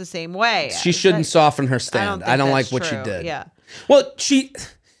about things the same way. She shouldn't soften her stand. I don't like what she did. Yeah. Well, she's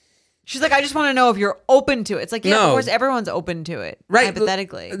like, I just want to know if you're open to it. It's like, yeah, of course, everyone's open to it, right?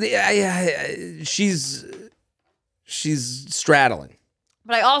 Hypothetically, she's straddling.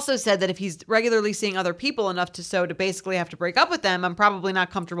 But I also said that if he's regularly seeing other people enough to basically have to break up with them, I'm probably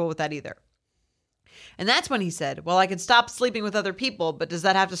not comfortable with that either. And that's when he said, well, I can stop sleeping with other people, but does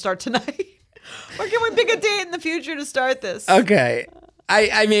that have to start tonight? Or can we pick a date in the future to start this? Okay.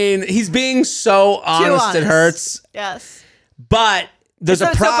 I mean, he's being so honest, it hurts. Yes. But there's a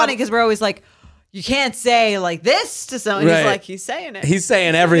problem. It's so funny because we're always like, you can't say like this to someone. Right. He's like, he's saying it. He's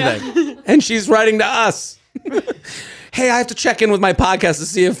saying everything. Yeah. And she's writing to us. Hey, I have to check in with my podcast to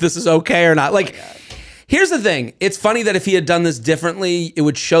see if this is okay or not. Like, here's the thing. It's funny that if he had done this differently, it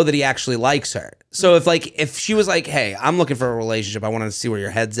would show that he actually likes her. So if she was like, hey, I'm looking for a relationship. I wanted to see where your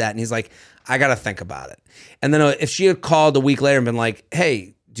head's at. And he's like, I got to think about it. And then if she had called a week later and been like,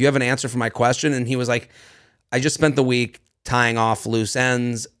 hey, do you have an answer for my question? And he was like, I just spent the week tying off loose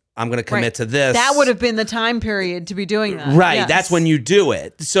ends. I'm going to commit to this. That would have been the time period to be doing that. Right. Yes. That's when you do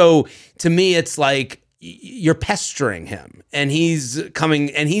it. So to me, it's like you're pestering him and he's coming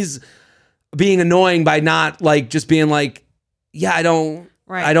and he's being annoying by not like just being like, yeah, I don't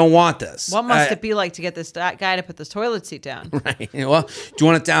want this. What must it be like to get this guy to put this toilet seat down? Right. Well, do you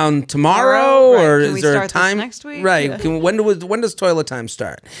want it down tomorrow or is there a time next week? Right. Yeah. When does toilet time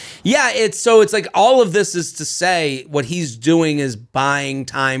start? Yeah. It's like all of this is to say what he's doing is buying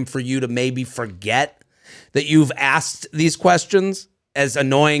time for you to maybe forget that you've asked these questions, as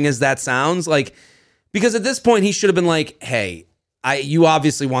annoying as that sounds. Like, because at this point he should have been like, hey, you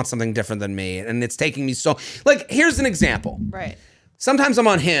obviously want something different than me. And it's taking me so, like, here's an example. Right. Sometimes I'm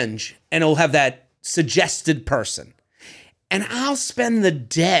on Hinge and it'll have that suggested person. And I'll spend the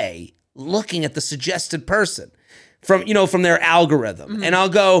day looking at the suggested person from their algorithm. Mm-hmm. And I'll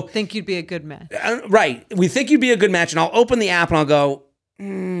go, think you'd be a good match. Right. We think you'd be a good match. And I'll open the app and I'll go,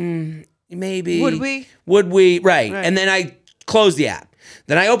 maybe. Would we? Right. And then I close the app.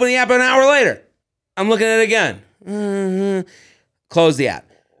 Then I open the app an hour later. I'm looking at it again. Mm-hmm. Close the app.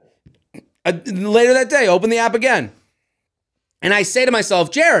 Later that day, open the app again. And I say to myself,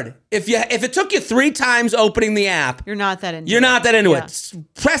 Jared, if it took you 3 times opening the app, you're not that into it.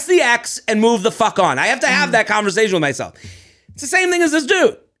 Press the X and move the fuck on. I have to have that conversation with myself. It's the same thing as this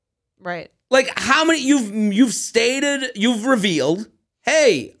dude. Right. Like how many you've revealed,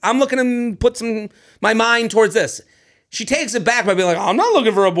 hey, I'm looking to put my mind towards this. She takes it back by being like, oh, I'm not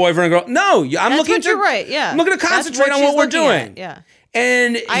looking for a boyfriend or girl. No, I'm looking to. You're right. Yeah. I'm looking to concentrate on what we're doing. Yeah.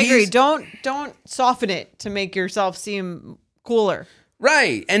 And I agree. Don't soften it to make yourself seem cooler.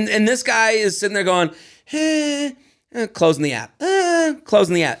 Right. And this guy is sitting there going, closing the app.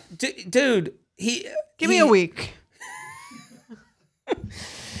 Closing the app. Dude, give me a week.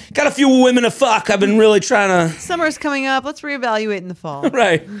 Got a few women to fuck. I've been really trying to. Summer's coming up. Let's reevaluate in the fall.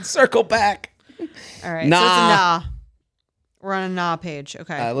 Right. Circle back. All right. Nah. So it's a nah. We're on a nah page.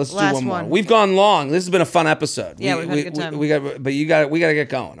 Okay. Let's do one more. We've gone long. This has been a fun episode. Yeah, we've had a good time. We got to get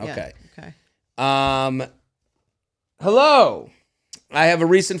going. Okay. Yeah, okay. Hello. I have a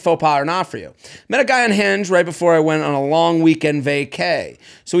recent faux pas or not for you. Met a guy on Hinge right before I went on a long weekend vacay.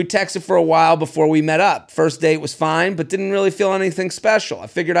 So we texted for a while before we met up. First date was fine, but didn't really feel anything special. I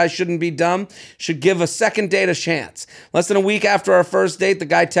figured I shouldn't be dumb, should give a second date a chance. Less than a week after our first date, the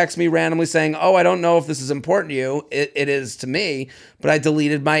guy texted me randomly saying, oh, I don't know if this is important to you. It is to me, but I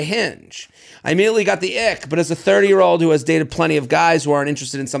deleted my Hinge. I immediately got the ick, but as a 30-year-old who has dated plenty of guys who aren't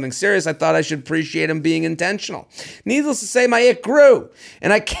interested in something serious, I thought I should appreciate him being intentional. Needless to say, my ick grew,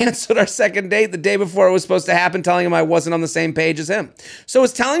 and I canceled our second date the day before it was supposed to happen, telling him I wasn't on the same page as him. So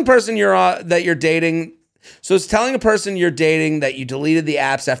is telling a person that you're dating that you deleted the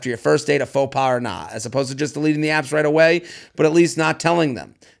apps after your first date a faux pas or not, as opposed to just deleting the apps right away, but at least not telling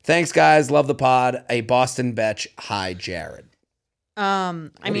them. Thanks, guys. Love the pod. A Boston Betch. Hi, Jared.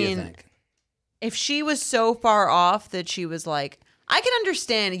 What do you think? If she was so far off that she was like, I can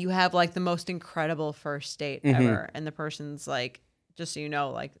understand you have like the most incredible first date ever, and the person's like, just so you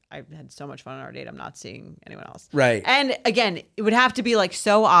know, like I've had so much fun on our date, I'm not seeing anyone else. Right. And again, it would have to be like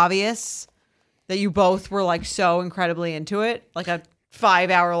so obvious that you both were like so incredibly into it, like a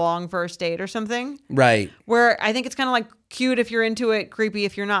 5-hour long first date or something. Right. Where I think it's kind of like cute if you're into it, creepy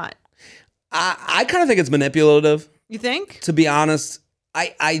if you're not. I kind of think it's manipulative. You think? To be honest,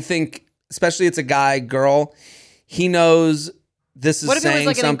 I think, especially it's a guy, girl, he knows this is what if saying it was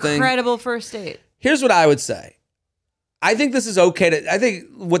like something. An incredible first date? Here's what I would say. I think this is okay I think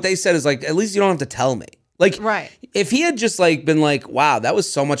what they said is like, at least you don't have to tell me. Like, right. If he had just like been like, wow, that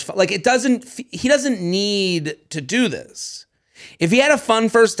was so much fun. Like, he doesn't need to do this. If he had a fun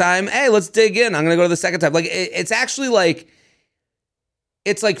first time, hey, let's dig in. I'm going to go to the second time. Like, it's actually like,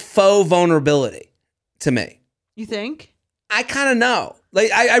 it's like faux vulnerability to me. You think? I kind of know.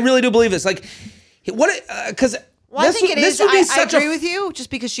 Like, I really do believe this. Like, because I think it is. I agree with you, just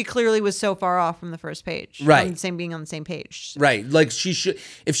because she clearly was so far off from the first page, right? Being on the same page, right? Like she should.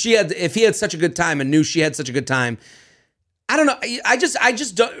 If he had such a good time and knew she had such a good time, I don't know. I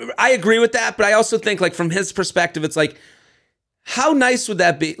just don't. I agree with that, but I also think like from his perspective, it's like, how nice would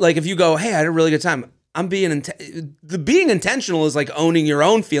that be? Like if you go, hey, I had a really good time. I'm being being intentional is like owning your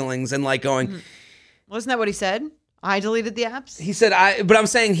own feelings and like going. Wasn't that what he said? I deleted the apps. He said but I'm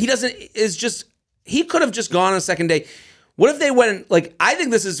saying he doesn't. Is just. He could have just gone on a second date. What if they went, like, I think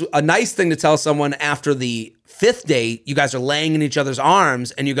this is a nice thing to tell someone after the 5th date, you guys are laying in each other's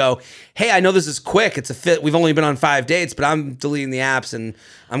arms, and you go, hey, I know this is quick. It's a fit. We've only been on 5 dates, but I'm deleting the apps, and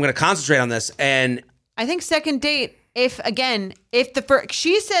I'm going to concentrate on this. And I think second date, she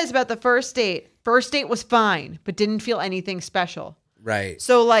says about the first date was fine, but didn't feel anything special. Right.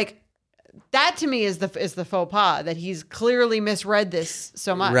 So, like, that to me is the faux pas, that he's clearly misread this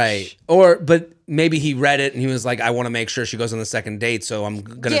so much. Right. But maybe he read it and he was like, I want to make sure she goes on the second date, so I'm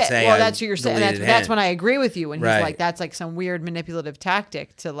going to say, well, that's what you're saying. That's when I agree with you. When he's right. like, that's like some weird manipulative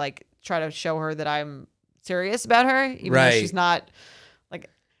tactic to like try to show her that I'm serious about her, even though she's not. Like,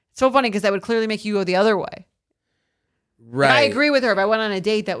 it's so funny because that would clearly make you go the other way. Right. Like, I agree with her. If I went on a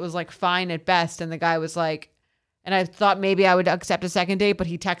date that was like fine at best, and the guy was like, and I thought maybe I would accept a second date, but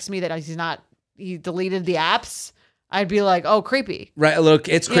he texted me that he deleted the apps, I'd be like, oh, creepy. Right. Look,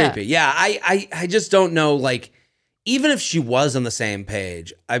 it's creepy. Yeah. I just don't know. Like, even if she was on the same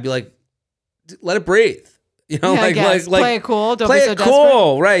page, I'd be like, let it breathe. You know, like play it cool. Don't be so desperate.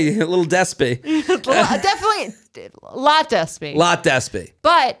 Cool. Right. A little despy. Definitely a lot despy.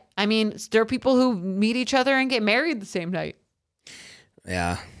 But I mean, there are people who meet each other and get married the same night.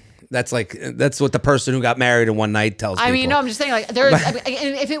 Yeah. That's what the person who got married in one night tells people. I mean, no, I'm just saying, like, there's,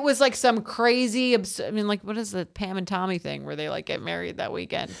 if it was like some crazy, like, what is the Pam and Tommy thing where they like get married that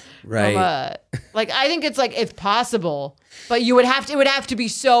weekend? Right. Like, I think it's like, it's possible, but it would have to be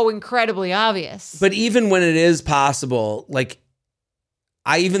so incredibly obvious. But even when it is possible, like,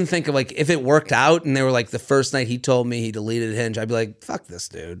 I even think of like, if it worked out and they were like, the first night he told me he deleted Hinge, I'd be like, fuck this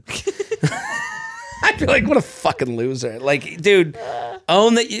dude. I'd be like, what a fucking loser. Like, dude,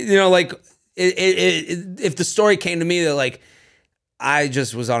 own that, you know, like, if the story came to me that, like, I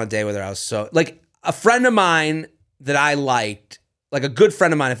just was on a date with her, I was so, like, a friend of mine that I liked, like a good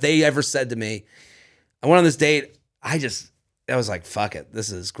friend of mine, if they ever said to me, I went on this date, I was like, fuck it,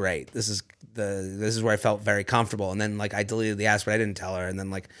 this is great. This is where I felt very comfortable. And then, like, I deleted the apps, but I didn't tell her. And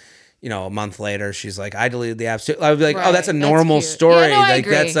then, like, you know, a month later, she's like, I deleted the apps too. I would be like, right. Oh, that's a normal story. Yeah, no,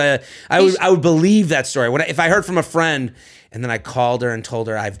 like, I would believe that story. If I heard from a friend and then I called her and told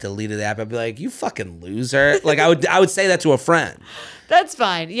her I've deleted the app, I'd be like, you fucking loser. Like, I would say that to a friend. That's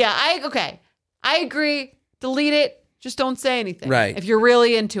fine. Yeah, I agree. Delete it. Just don't say anything. Right. If you're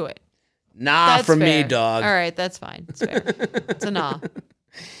really into it. Nah, that's from fair. me, dog. All right, that's fine. It's fair. It's a nah.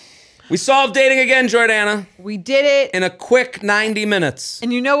 We solved dating again, Jordana. We did it. In a quick 90 minutes.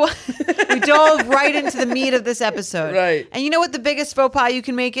 And you know what? We dove right into the meat of this episode. Right. And you know what the biggest faux pas you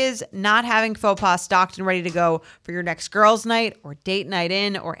can make is? Not having faux pas stocked and ready to go for your next girls' night or date night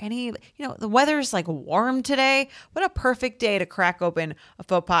in or any, you know, the weather's like warm today. What a perfect day to crack open a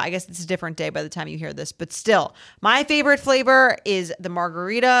faux pas. I guess it's a different day by the time you hear this, but still. My favorite flavor is the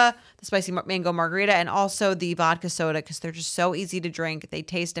margarita, the spicy mango margarita, and also the vodka soda because they're just so easy to drink. They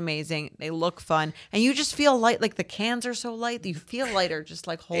taste amazing. They look fun. And you just feel light. Like the cans are so light that you feel lighter just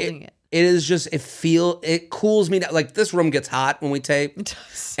like holding it. It is just, it cools me down. Like, this room gets hot when we tape. It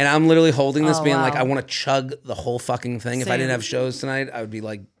does. And I'm literally holding this being wow. like, I want to chug the whole fucking thing. Same. If I didn't have shows tonight, I would be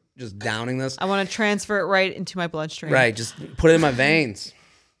like just downing this. I want to transfer it right into my bloodstream. Right. Just put it in my veins.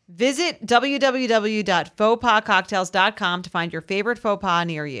 Visit www.fauxpascocktails.com to find your favorite faux pas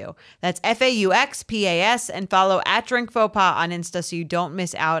near you. That's FAUXPAS, and follow @DrinkFauxPas on Insta so you don't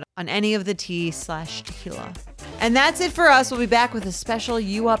miss out on any of the tea/tequila. And that's it for us. We'll be back with a special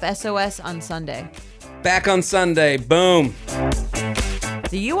You Up SOS on Sunday. Back on Sunday. Boom.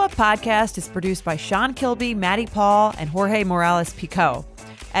 The You Up podcast is produced by Sean Kilby, Maddie Paul, and Jorge Morales-Pico.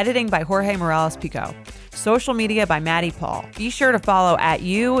 Editing by Jorge Morales-Pico. Social media by Maddie Paul. Be sure to follow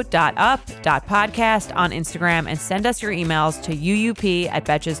 @u.up.podcast on Instagram and send us your emails to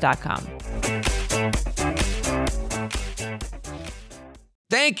uup@betches.com.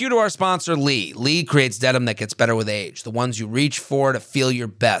 Thank you to our sponsor, Lee. Lee creates denim that gets better with age, the ones you reach for to feel your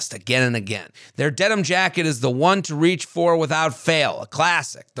best again and again. Their denim jacket is the one to reach for without fail, a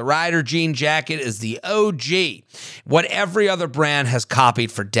classic. The Rider jean jacket is the OG, what every other brand has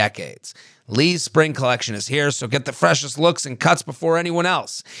copied for decades. Lee's spring collection is here, so get the freshest looks and cuts before anyone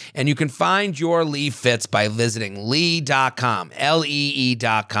else. And you can find your Lee fits by visiting lee.com,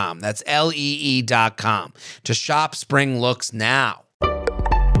 Lee.com. That's Lee.com to shop spring looks now.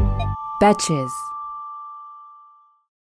 Betches.